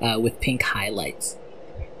black with pink highlights.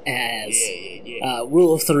 As Yeah.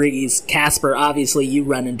 rule of threes, Casper, obviously you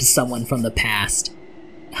run into someone from the past.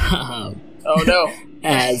 Oh, no.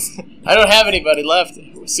 As I don't have anybody left.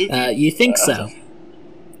 Suki. you think so.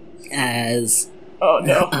 As Oh,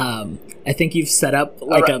 no. I think you've set up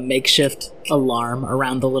like Alright. a makeshift alarm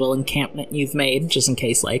around the little encampment you've made, just in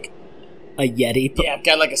case like a Yeti. Yeah, I've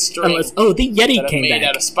got like a string The Yeti that I've came made back.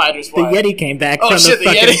 out of spider's The wire. Yeti came back Oh, from shit, the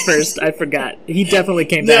the fucking Yeti. first. I forgot. He definitely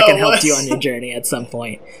came No, back and helped what? you on your journey at some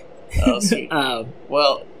point. Oh, sweet.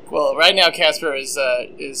 Well, right now Casper is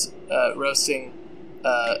roasting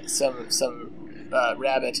some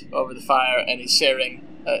rabbit over the fire, and he's sharing.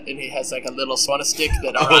 And he has like a little swan stick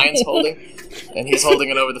that Orion's holding, and he's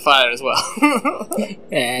holding it over the fire as well.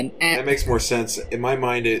 and That makes more sense. In my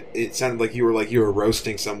mind, it sounded like you were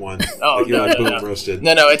roasting someone. Oh, like you're no, like no, boom, no. roasted.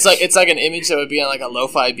 No, it's like an image that would be on like a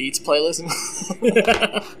lo-fi beats playlist.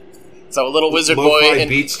 So a little wizard boy Lo-fi and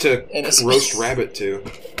beats to and a- roast rabbit to.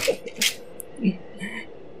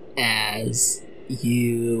 as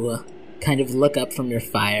you kind of look up from your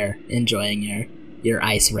fire, enjoying your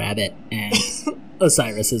ice rabbit and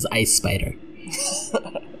Osiris's ice spider,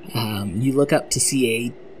 you look up to see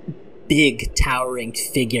a big towering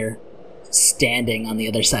figure standing on the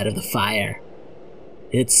other side of the fire.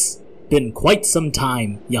 It's been quite some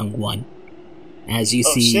time, young one. As you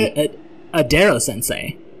Oh, see shit. Adaro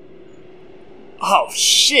Sensei. Oh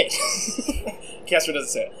shit! Casper doesn't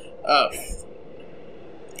say it.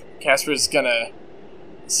 Casper's gonna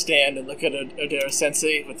stand and look at Adara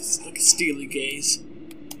Sensei with this like steely gaze.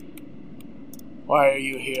 Why are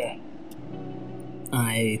you here?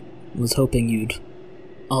 I was hoping you'd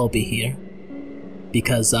all be here,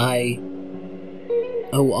 because I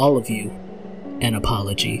owe all of you an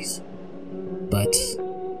apologies. But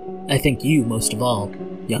I think you most of all,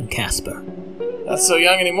 young Casper. Not so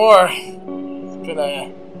young anymore. It's been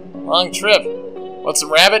a long trip. Want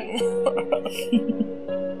some rabbit?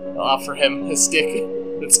 I'll offer him his stick.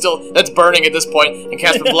 That's burning at this point, and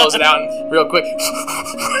Casper blows it out real quick.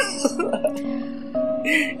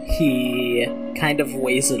 He kind of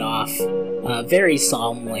waves it off, very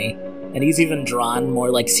solemnly, and he's even drawn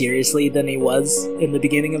more like seriously than he was in the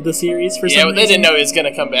beginning of the series for some Yeah, reason. they didn't know he was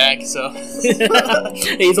gonna come back, so.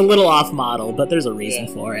 He's a little off model, but there's a reason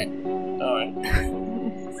for it. Alright.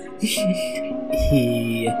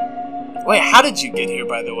 He... Wait, how did you get here,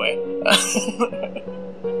 by the way?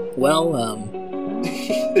 Well,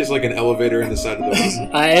 There's like an elevator in the side of the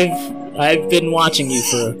room. I've been watching you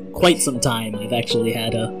for quite some time. I've actually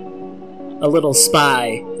had a little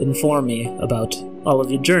spy inform me about all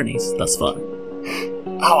of your journeys thus far.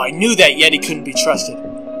 Oh, I knew that Yeti couldn't be trusted.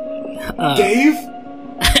 Dave?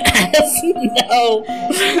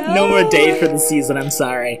 No more Dave for the season, I'm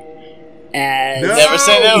sorry. As No. Never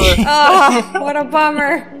say never. Oh, what a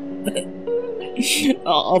bummer.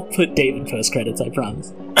 I'll put Dave in post credits, I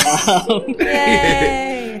promise.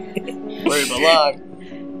 Yay. Where you belong.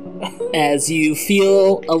 As you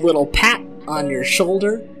feel a little pat on your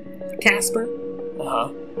shoulder, Casper,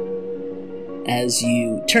 Uh-huh. as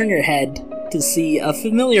you turn your head to see a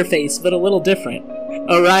familiar face, but a little different.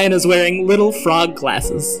 Orion is wearing little frog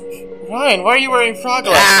glasses. Ryan, why are you wearing frog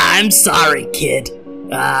glasses? I'm sorry, kid.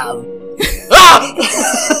 Ah!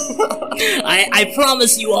 I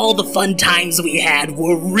promise you all the fun times we had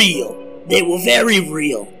were real. They were very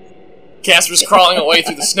real. Casper's crawling away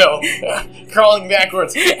through the snow. Crawling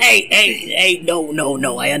backwards. Hey,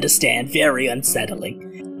 no, I understand. Very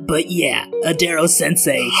unsettling. But yeah, Adaro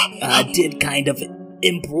Sensei did kind of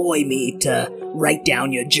employ me to write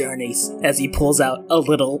down your journeys, as he pulls out a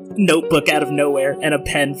little notebook out of nowhere and a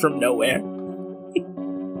pen from nowhere.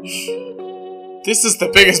 This is the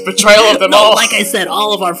biggest betrayal of them No, all. like I said,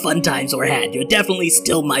 all of our fun times were had. You're definitely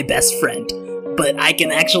still my best friend. But I can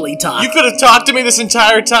actually talk. You could have talked to me this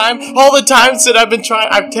entire time. All the times that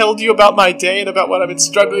I've told you about my day and about what I've been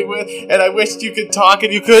struggling with, and I wished you could talk,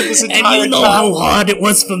 and you could this entire time. And you know how hard it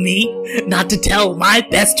was for me not to tell my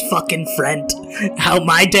best fucking friend how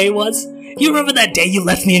my day was? You remember that day you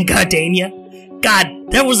left me in Gardania? God,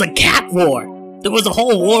 there was a cat war. There was a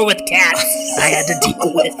whole war with cats I had to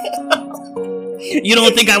deal with. You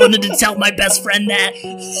don't think I wanted to tell my best friend that?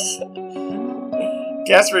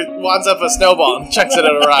 Casper wands up a snowball and chucks it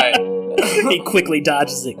at Orion. He quickly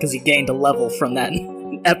dodges it because he gained a level from that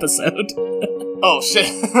episode. Oh shit.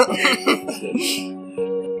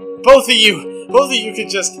 Both of you could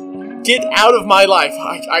just get out of my life.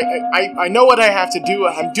 I know what I have to do.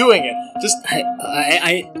 I'm doing it. Just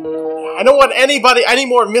I don't want any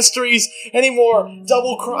more mysteries, any more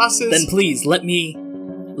double crosses. Then please let me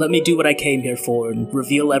do what I came here for and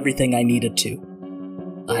reveal everything I needed to.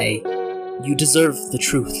 You deserve the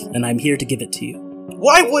truth, and I'm here to give it to you.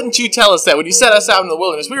 Why wouldn't you tell us that when you set us out in the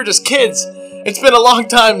wilderness? We were just kids. It's been a long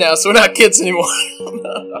time now, so we're not kids anymore.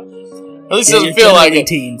 At least it doesn't feel like it.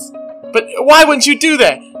 Teens. But why wouldn't you do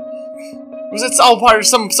that? Was it all part of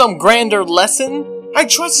some grander lesson? I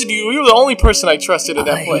trusted you. You were the only person I trusted in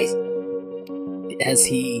that place. As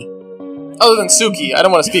he Other than Suki. I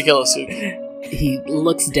don't want to speak ill of Suki. He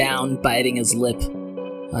looks down, biting his lip,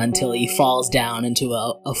 until he falls down into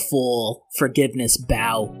a full forgiveness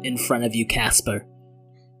bow in front of you, Casper.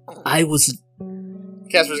 Casper's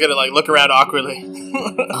gonna, look around awkwardly.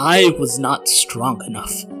 I was not strong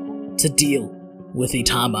enough to deal with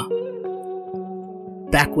Itama.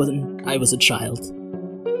 Back when I was a child.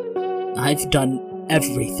 I've done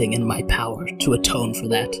everything in my power to atone for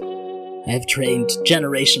that. I have trained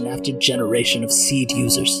generation after generation of seed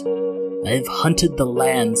users. I have hunted the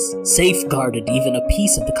lands, safeguarded even a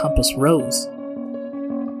piece of the Compass Rose.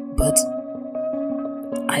 But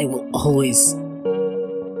I will always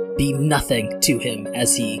be nothing to him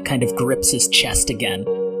as he kind of grips his chest again.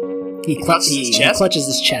 He clutches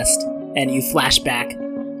his chest, and you flash back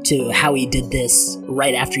to how he did this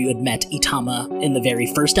right after you had met Itama in the very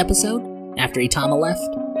first episode, after Itama left.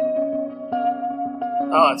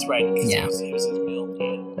 Oh, that's right. Yeah. He was his meal.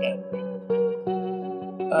 Yeah.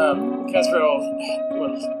 Casper will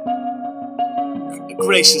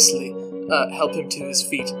graciously help him to his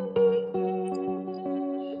feet.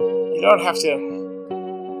 You don't have to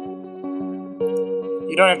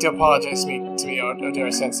You don't have to apologize to me,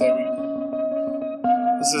 Odera Sensei.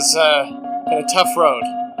 This has been a tough road.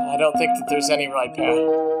 I don't think that there's any right path.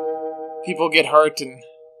 People get hurt, and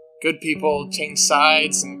good people change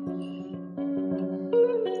sides, and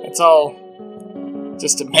it's all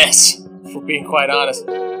just a mess, for being quite honest.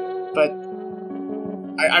 But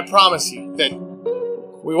I promise you that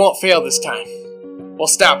we won't fail this time. We'll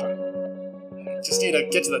stop him. Just need to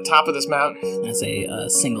get to the top of this mountain. As a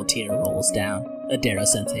single tear rolls down Adero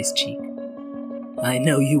Sensei's cheek. I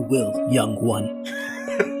know you will, young one.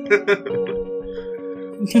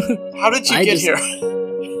 How did you get here?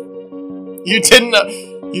 You didn't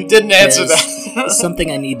answer that.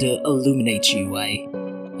 Something I need to illuminate you. I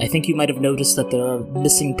think you might have noticed that there are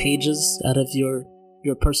missing pages out of your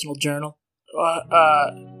personal journal.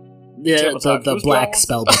 The black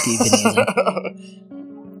spell book you've been using.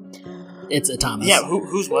 It's a Thomas. Yeah,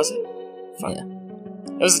 whose was it? Fuck. Yeah.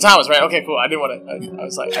 It was the Thomas, right? Okay, cool. I didn't want to. I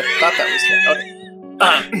was like, I thought that was right.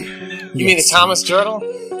 Okay. You mean the Thomas journal?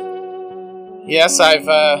 Yes, I've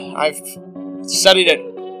studied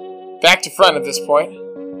it back to front at this point.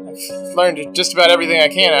 I've learned just about everything I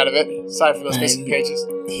can out of it, aside from those missing pages.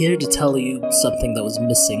 Here to tell you something that was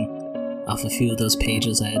missing off a few of those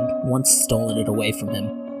pages. I had once stolen it away from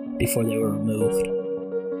him before they were removed.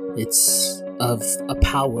 It's of a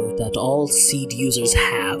power that all seed users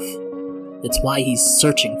have. It's why he's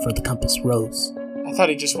searching for the Compass Rose. I thought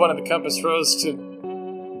he just wanted the Compass Rose to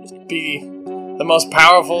be the most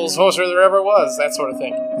powerful sorcerer there ever was, that sort of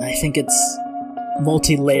thing. I think it's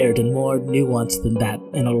multi-layered and more nuanced than that,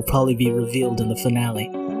 and it'll probably be revealed in the finale.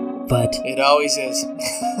 But it always is.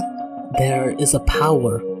 there is a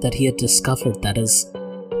power that he had discovered that is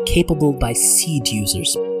capable by seed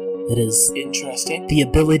users. It is interesting. The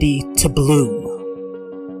ability to bloom.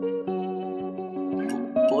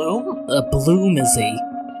 Bloom? A bloom is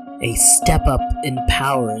a step up in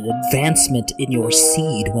power, an advancement in your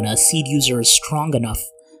seed. When a seed user is strong enough,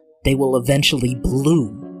 they will eventually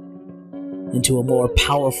bloom into a more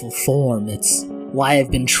powerful form. It's why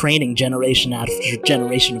I've been training generation after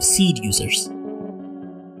generation of seed users.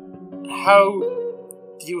 How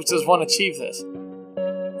does one achieve this?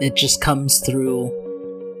 It just comes through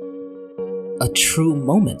a true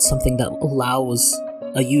moment, something that allows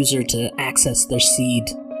a user to access their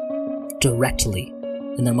seed directly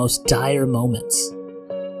in their most dire moments.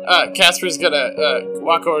 Casper's gonna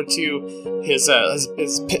walk over to his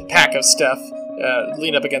pack of stuff,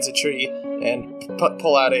 lean up against a tree, and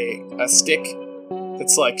pull out a stick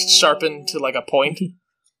that's like sharpened to like a point.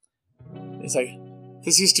 He's like,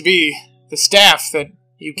 "This used to be the staff that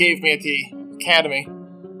you gave me at the academy,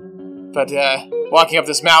 but walking up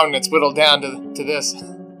this mountain, it's whittled down to this.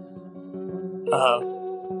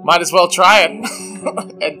 Might as well try it."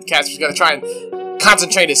 And Casper's gonna try and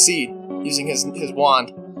concentrate his seed using his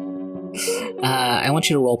wand. I want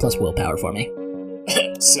you to roll plus willpower for me.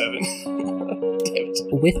 7. Damn it.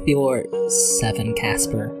 With your 7,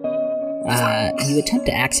 Casper, you attempt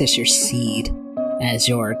to access your seed as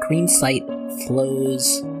your green sight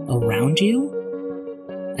flows around you.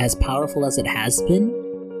 As powerful as it has been,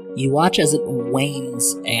 you watch as it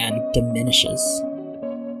wanes and diminishes.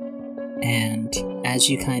 And as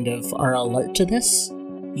you kind of are alert to this,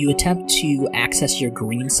 you attempt to access your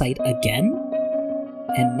green sight again,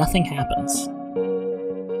 and nothing happens.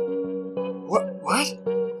 What?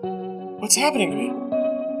 What's happening to me?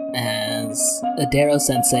 As Adero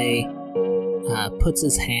Sensei puts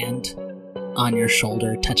his hand on your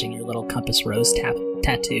shoulder, touching your little Compass Rose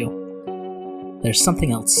tattoo. There's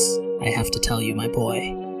something else I have to tell you, my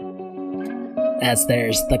boy. As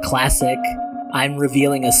there's the classic, I'm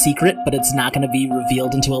revealing a secret, but it's not going to be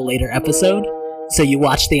revealed until a later episode. So you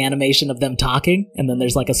watch the animation of them talking, and then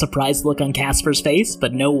there's like a surprised look on Casper's face,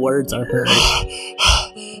 but no words are heard.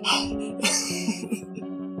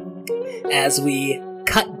 As we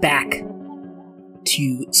cut back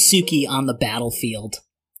to Suki on the battlefield.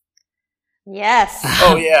 Yes.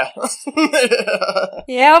 Oh, yeah.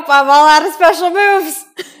 Yep, I'm all out of special moves.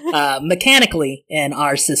 Mechanically, in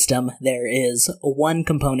our system, there is one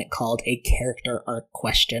component called a character arc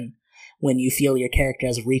question. When you feel your character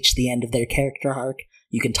has reached the end of their character arc,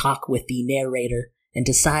 you can talk with the narrator and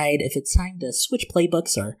decide if it's time to switch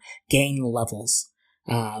playbooks or gain levels.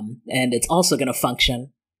 And it's also going to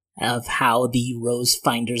function of how the Rose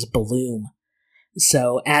Finders bloom.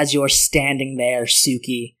 So as you're standing there,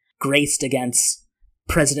 Suki, graced against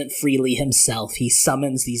President Freely himself, he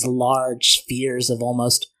summons these large spheres of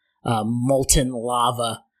almost molten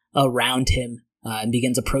lava around him and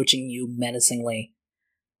begins approaching you menacingly.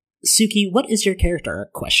 Suki, what is your character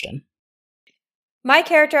arc question? My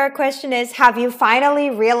character arc question is, have you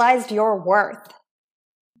finally realized your worth?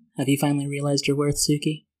 Have you finally realized your worth,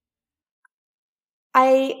 Suki?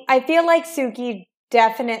 I feel like Suki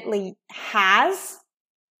definitely has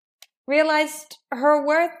realized her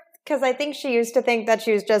worth, because I think she used to think that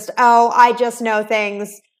she was just, oh, I just know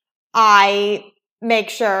things. I just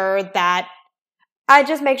make sure that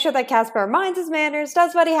Casper minds his manners,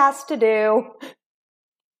 does what he has to do.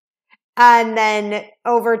 And then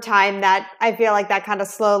over time, that I feel like that kind of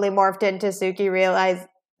slowly morphed into Suki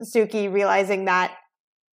realizing that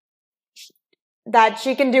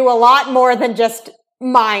she can do a lot more than just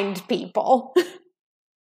mind people.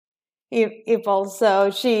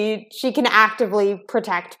 So she can actively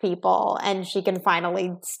protect people, and she can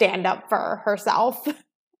finally stand up for herself,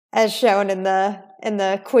 as shown in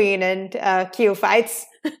the Queen and Q fights.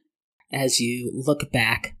 As you look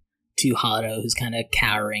back to Hado, who's kind of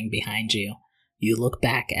cowering behind you, you look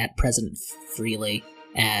back at President Freely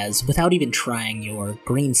as, without even trying, your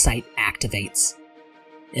green sight activates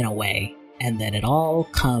in a way, and then it all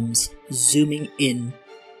comes zooming in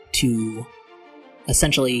to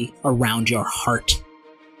essentially around your heart,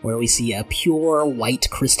 where we see a pure white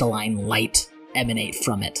crystalline light emanate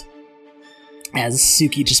from it. As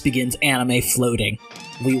Suki just begins anime floating,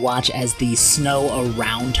 we watch as the snow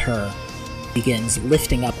around her begins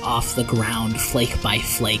lifting up off the ground flake by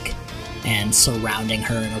flake and surrounding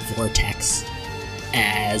her in a vortex.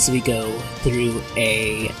 As we go through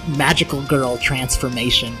a magical girl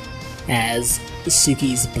transformation, as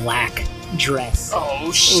Suki's black dress,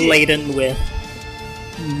 laden with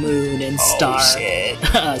moon and star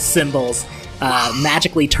symbols,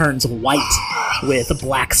 magically turns white with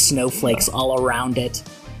black snowflakes all around it.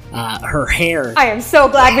 Her hair... I am so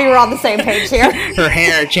glad we were on the same page here. Her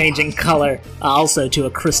hair changing color also to a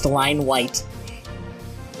crystalline white.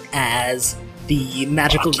 As the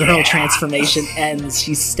magical girl transformation ends,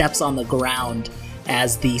 she steps on the ground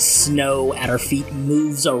as the snow at her feet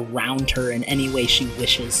moves around her in any way she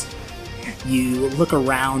wishes. You look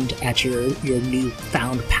around at your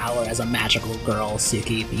newfound power as a magical girl,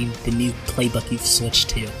 Suki, the new playbook you've switched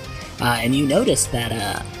to. And you notice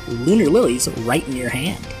that Lunar Lily's right in your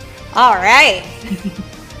hand. All right.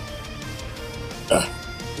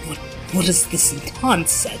 What is this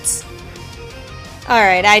nonsense? All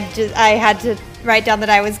right, I had to write down that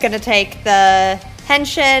I was going to take the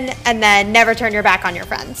henshin and then never turn your back on your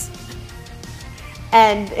friends.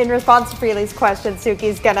 And in response to Freely's question,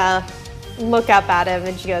 Suki's going to look up at him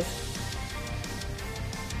and she goes,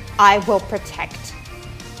 I will protect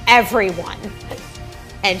everyone.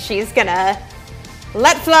 And she's going to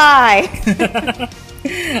let fly.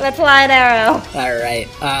 Let fly an arrow. All right.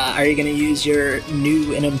 Are you going to use your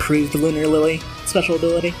new and improved Lunar Lily special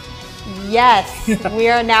ability? Yes, we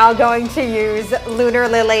are now going to use Lunar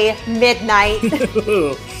Lily Midnight.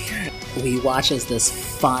 We watch as this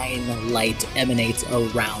fine light emanates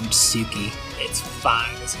around Suki. It's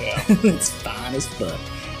fine as hell. It's fine as fuck.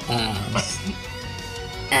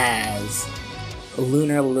 As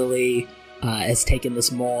Lunar Lily has taken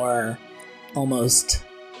this more almost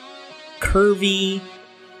curvy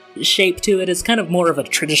shape to it. It's kind of more of a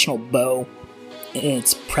traditional bow in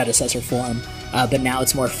its predecessor form, but now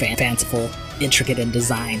it's more fanciful, intricate in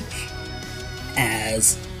design.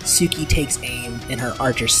 As Suki takes aim in her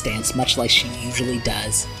archer stance, much like she usually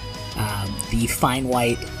does, the fine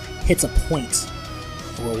white hits a point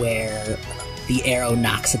where the arrow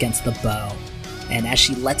knocks against the bow. And as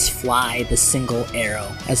she lets fly the single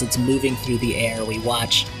arrow, as it's moving through the air, we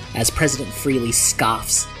watch as President Freely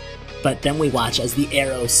scoffs. But then we watch as the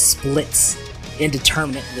arrow splits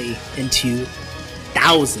indeterminately into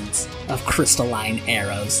thousands of crystalline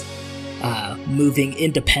arrows, moving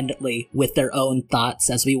independently with their own thoughts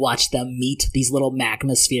as we watch them meet these little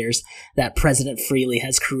magma spheres that President Freely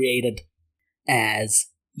has created. As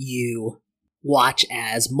you watch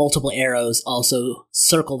as multiple arrows also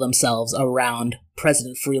circle themselves around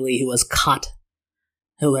President Freely, who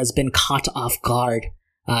has been caught off guard,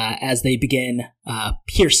 as they begin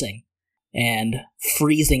piercing and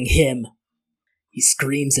freezing him. He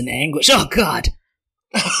screams in anguish. Oh, God!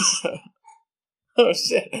 Oh,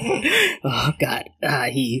 shit. Oh, God.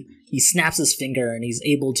 He snaps his finger and he's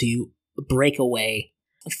able to break away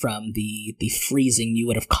from the freezing you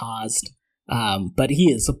would have caused. But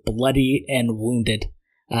he is bloody and wounded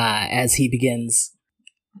as he begins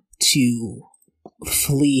to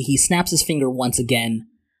flee. He snaps his finger once again,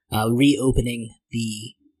 reopening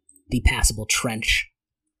the passable trench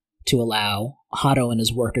to allow Hado and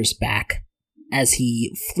his workers back. As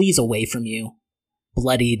he flees away from you,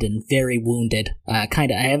 bloodied and very wounded. I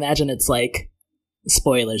imagine it's like,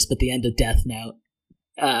 spoilers, but the end of Death Note.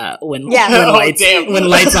 When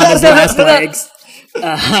Light's on his last legs.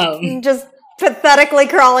 Just pathetically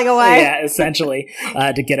crawling away. Yeah, essentially,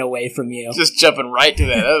 to get away from you. Just jumping right to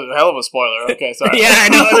that. That was a hell of a spoiler. Okay, sorry. Yeah, I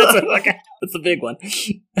know. That's a big one.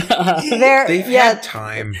 They've had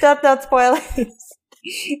time. Don't spoil it.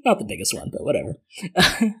 Not the biggest one, but whatever.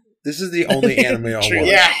 This is the only anime I'll True. watch.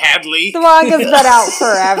 Yeah, Hadley. The manga's been out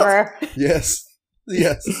forever. Yes.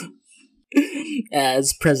 Yes.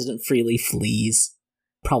 As President Freely flees,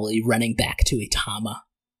 probably running back to Itama,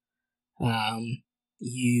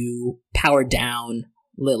 you power down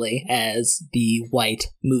Lily as the white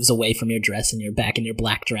moves away from your dress and you're back in your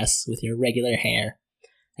black dress with your regular hair,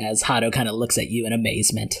 as Hado kind of looks at you in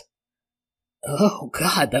amazement. Oh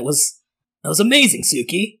god, that was amazing,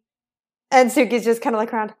 Suki. And Suki's just kind of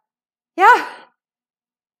like around. Yeah.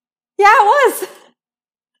 Yeah, it was.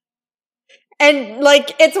 And,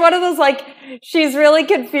 like, it's one of those, like, she's really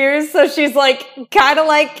confused, so she's, like, kind of,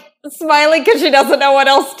 like, smiling because she doesn't know what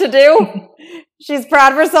else to do. She's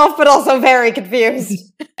proud of herself, but also very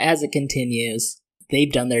confused. As it continues,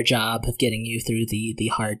 they've done their job of getting you through the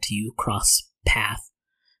hard-to-cross path.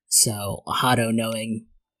 So, Hado, knowing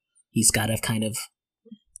he's got to kind of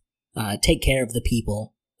take care of the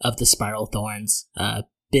people of the Spiral Thorns,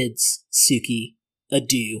 bids Suki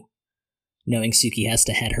adieu, knowing Suki has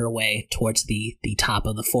to head her way towards the top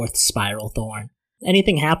of the 4th Spiral Thorn.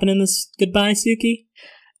 Anything happen in this goodbye, Suki?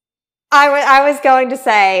 I was going to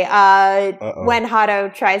say, when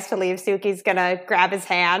Hado tries to leave, Suki's gonna grab his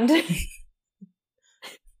hand.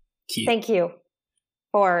 Cute. Thank you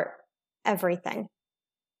for everything.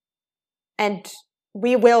 And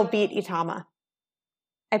we will beat Itama.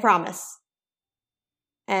 I promise.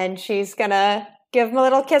 And she's gonna give him a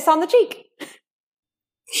little kiss on the cheek.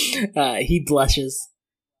 He blushes,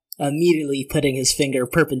 immediately putting his finger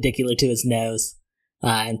perpendicular to his nose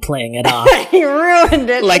and playing it off. He ruined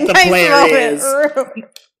it. Like the Nice player moment.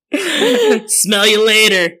 is. Smell you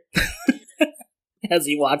later. As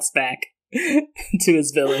he walks back to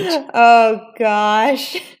his village. Oh,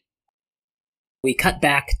 gosh. We cut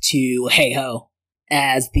back to Heiho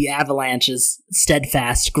as the avalanche is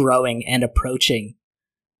steadfast, growing, and approaching.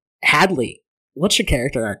 Hadley, what's your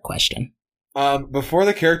character arc question? Before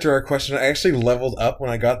the character arc question, I actually leveled up when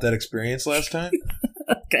I got that experience last time.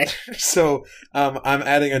 Okay. So, I'm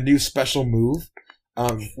adding a new special move,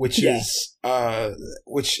 which is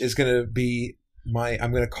gonna be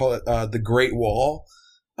I'm gonna call it, the Great Wall.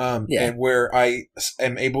 And where I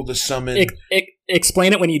am able to summon...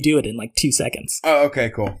 Explain it when you do it in like 2 seconds. Oh, okay,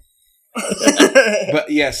 cool. But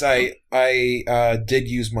yes, I did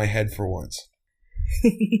use my head for once.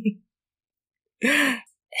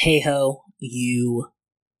 Heiho, you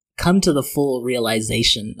come to the full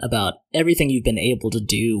realization about everything you've been able to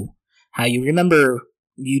do. How you remember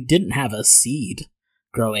you didn't have a seed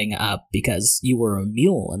growing up because you were a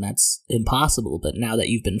mule, and that's impossible. But now that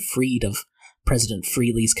you've been freed of President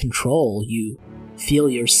Freely's control, you feel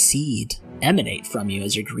your seed emanate from you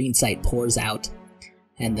as your green sight pours out,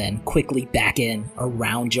 and then quickly back in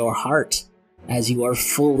around your heart as you are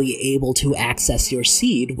fully able to access your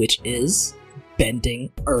seed, which is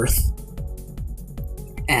bending earth.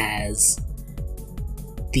 As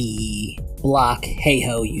the block,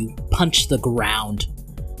 Heiho, you punch the ground,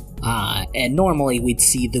 and normally we'd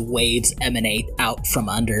see the waves emanate out from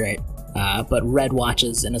under it, but Red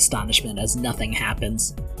watches in astonishment as nothing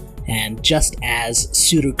happens. And just as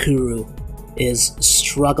Surukuru is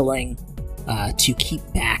struggling to keep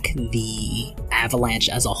back the avalanche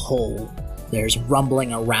as a whole, there's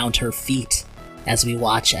rumbling around her feet as we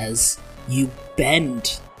watch as you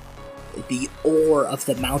bend the ore of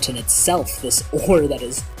the mountain itself, this ore that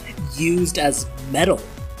is used as metal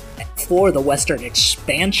for the Western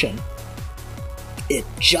expansion. It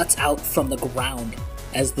juts out from the ground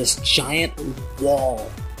as this giant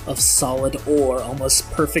wall of solid ore,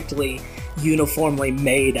 almost perfectly uniformly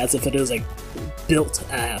made, as if it was a built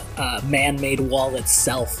man-made wall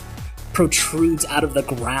itself, protrudes out of the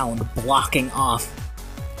ground, blocking off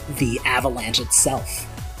the avalanche itself.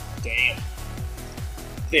 Damn.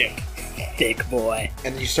 Thick boy.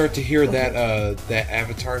 And you start to hear that that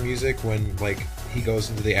Avatar music when like he goes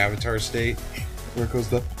into the Avatar state, where it goes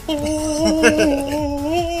the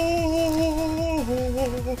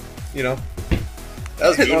you know. That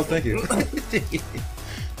was beautiful. Oh, thank you.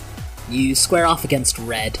 You square off against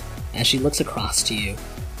Red. As she looks across to you,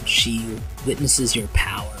 she witnesses your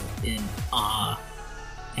power in awe,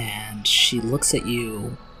 and she looks at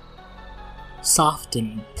you soft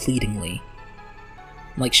and pleadingly,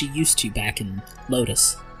 like she used to back in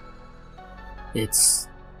Lotus. It's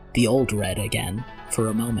the old Red again, for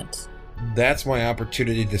a moment. That's my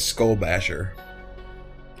opportunity to skull bash her.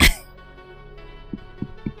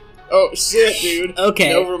 Oh, Oh shit, dude.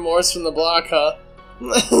 Okay. No remorse from the block, huh?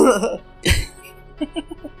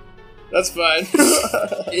 That's fine.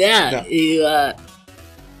 Yeah, No.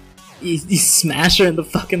 you smash her in the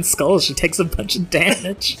fucking skull. She takes a bunch of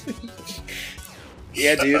damage.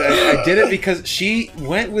 Yeah, dude, I did it because she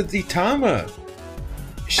went with Itama.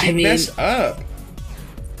 She I mean- messed up.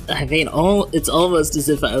 I mean, it's almost as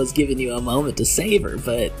if I was giving you a moment to save her,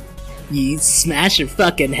 but you smash your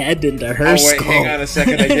fucking head into her Oh, wait, skull. hang on a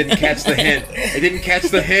second. I didn't catch the hint. I didn't catch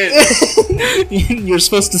the hint. You're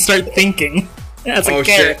supposed to start thinking as a Oh,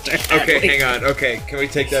 character. shit. Okay, hang on. Okay, can we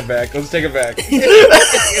take that back? Let's take it back.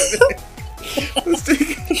 Let's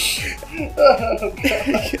take it.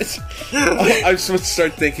 I'm supposed to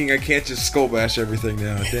start thinking I can't just skull bash everything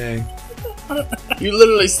now. Dang. You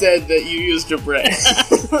literally said that you used your brain.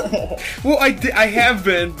 Well, I have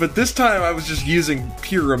been, but this time I was just using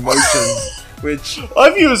pure emotions, which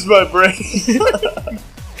I've used my brain.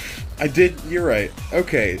 I did. You're right.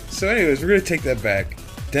 Okay, so anyways, we're gonna take that back.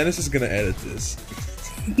 Dennis is gonna edit this.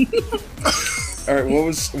 All right.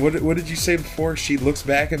 What did you say before? She looks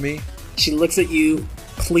back at me. She looks at you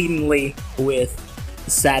pleadingly with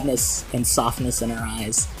sadness and softness in her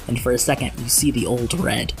eyes, and for a second you see the old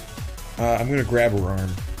red. I'm gonna grab her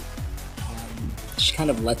arm, She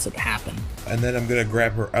kind of lets it happen. and then I'm gonna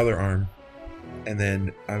grab her other arm, and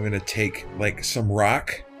then I'm gonna take like some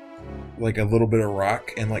rock, like a little bit of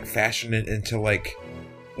rock, and like fashion it into like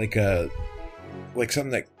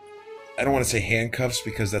something that I don't want to say handcuffs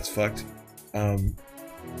because that's fucked.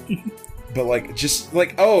 But like just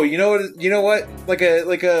like you know what like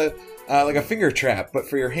a finger trap, but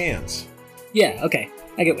for your hands. Yeah, okay.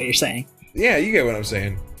 I get what you're saying. Yeah, you get what I'm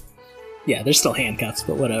saying. Yeah, there's still handcuffs,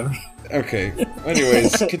 but whatever. Okay.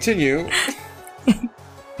 Anyways, continue.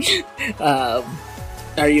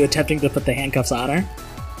 Are you attempting to put the handcuffs on her?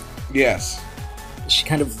 Yes. She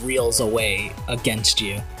kind of reels away against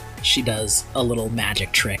you. She does a little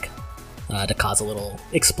magic trick to cause a little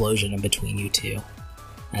explosion in between you two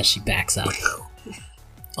as she backs up,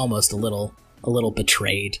 almost a little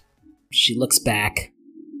betrayed. She looks back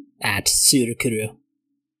at Surukuru,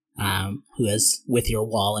 who has, with your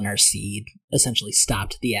wall and her seed, essentially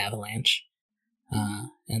stopped the avalanche,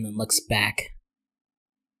 and then looks back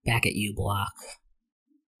at you, Block.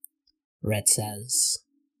 Red says,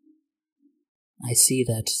 I see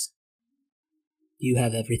that you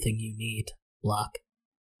have everything you need, Block.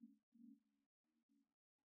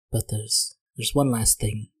 But there's one last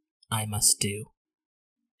thing I must do.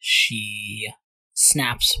 She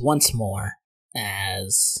snaps once more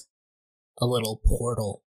as a little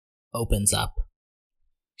portal opens up.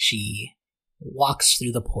 She walks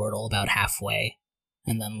through the portal about halfway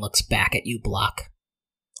and then looks back at you, Block,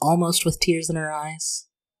 almost with tears in her eyes.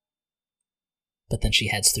 But then she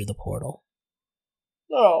heads through the portal.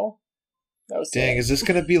 Oh, that was Dang, is this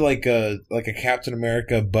gonna be like a Captain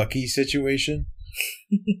America Bucky situation?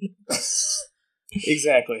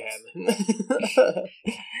 exactly, Hammond.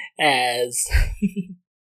 As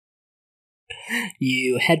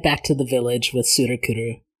you head back to the village with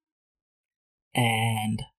Surukuru,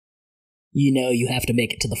 and you know you have to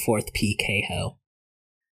make it to the 4th peak, Heiho.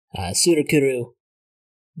 Surukuru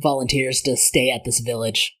volunteers to stay at this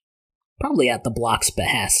village, probably at the block's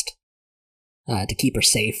behest, to keep her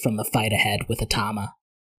safe from the fight ahead with Itama,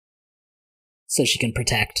 so she can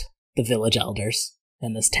protect the village elders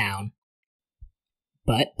in this town.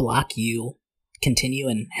 But Block, you continue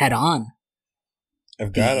and head on.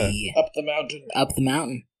 I've gotta. Up the mountain. Up the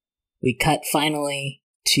mountain. We cut finally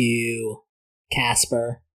to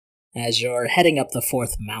Casper as you're heading up the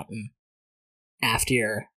 4th mountain after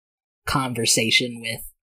your conversation with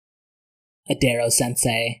Adero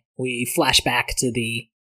Sensei. We flash back to the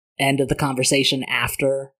end of the conversation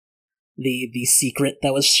after the secret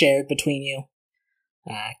that was shared between you.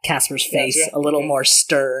 Casper's face Gotcha. a little Okay. more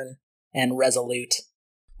stern and resolute,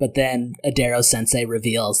 but then Adero Sensei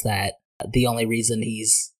reveals that the only reason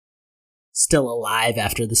he's still alive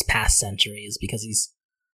after this past century is because he's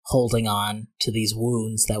holding on to these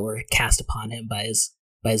wounds that were cast upon him by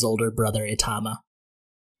his older brother Itama.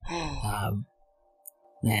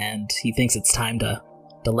 And he thinks it's time to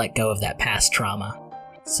let go of that past trauma.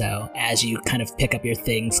 So as you kind of pick up your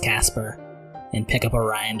things, Casper, and pick up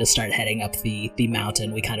Orion to start heading up the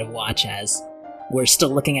mountain, we kind of watch as we're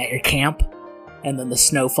still looking at your camp, and then the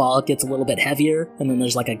snowfall gets a little bit heavier, and then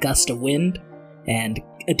there's like a gust of wind, and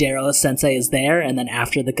Adero Sensei is there, and then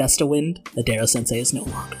after the gust of wind, Adero Sensei is no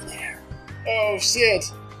longer there. Oh shit!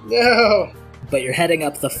 No! But you're heading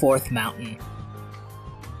up the 4th mountain,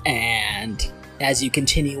 and as you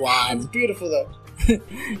continue on, Beautiful though.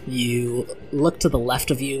 you look to the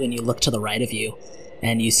left of you and you look to the right of you,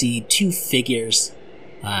 and you see two figures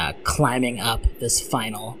climbing up this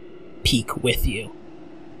final peak with you.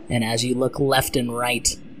 And as you look left and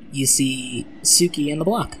right, you see Suki in the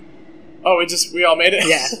block. Oh, we all made it?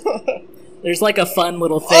 Yeah. There's like a fun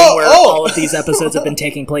little thing where all of these episodes have been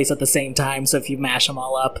taking place at the same time, so if you mash them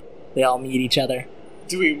all up, they all meet each other.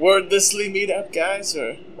 Do we wordlessly meet up, guys,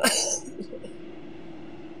 or?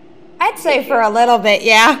 I'd say for a little bit,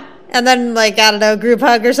 yeah. And then, like, I don't know, group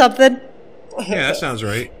hug or something. Yeah, that sounds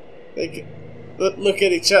right. Like, look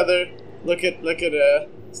at each other. Look at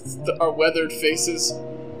our weathered faces,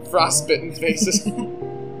 frostbitten faces.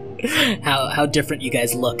 How different you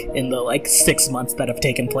guys look in the, like, 6 months that have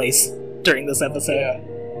taken place during this episode.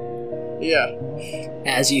 Yeah.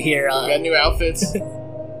 As you hear... We got new outfits.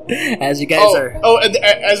 As you guys are... Oh, and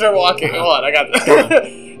as we're walking... Hold on, I got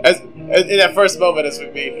this. In that first moment as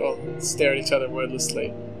we meet, we'll stare at each other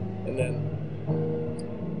wordlessly. And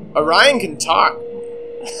then... Orion can talk.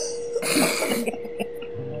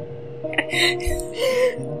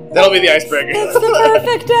 That'll be the icebreaker. That's the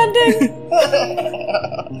perfect ending.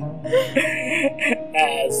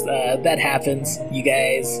 As that happens, you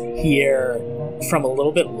guys hear from a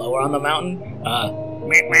little bit lower on the mountain,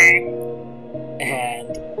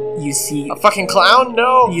 and you see a fucking clown?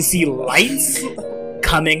 No! You see lights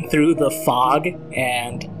coming through the fog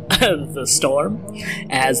and the storm,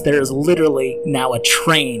 as there's literally now a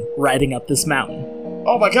train riding up this mountain.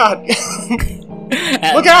 Oh my god!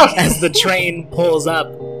 Look out! As the train pulls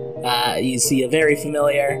up, you see a very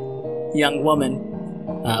familiar young woman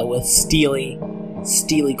with steely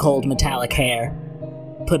cold metallic hair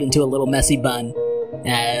put into a little messy bun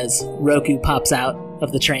as Roku pops out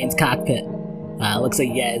of the train's cockpit, looks at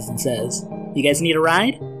you guys and says, "You guys need a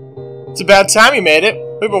ride?" It's about time you made it.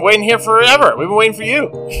 We've been waiting here forever. We've been waiting for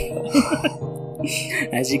you.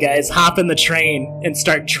 As you guys hop in the train and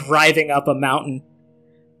start driving up a mountain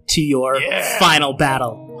to your final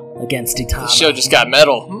battle against Itama. The show just got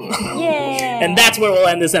metal. Yeah. And that's where we'll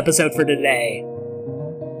end this episode for today.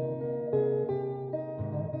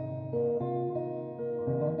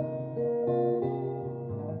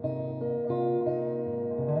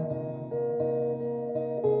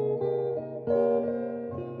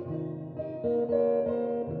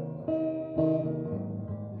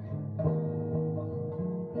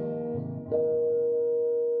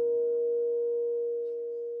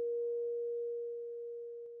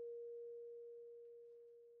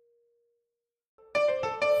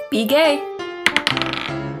 Be gay.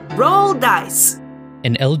 Roll dice.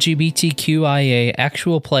 An LGBTQIA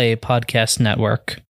actual play podcast network.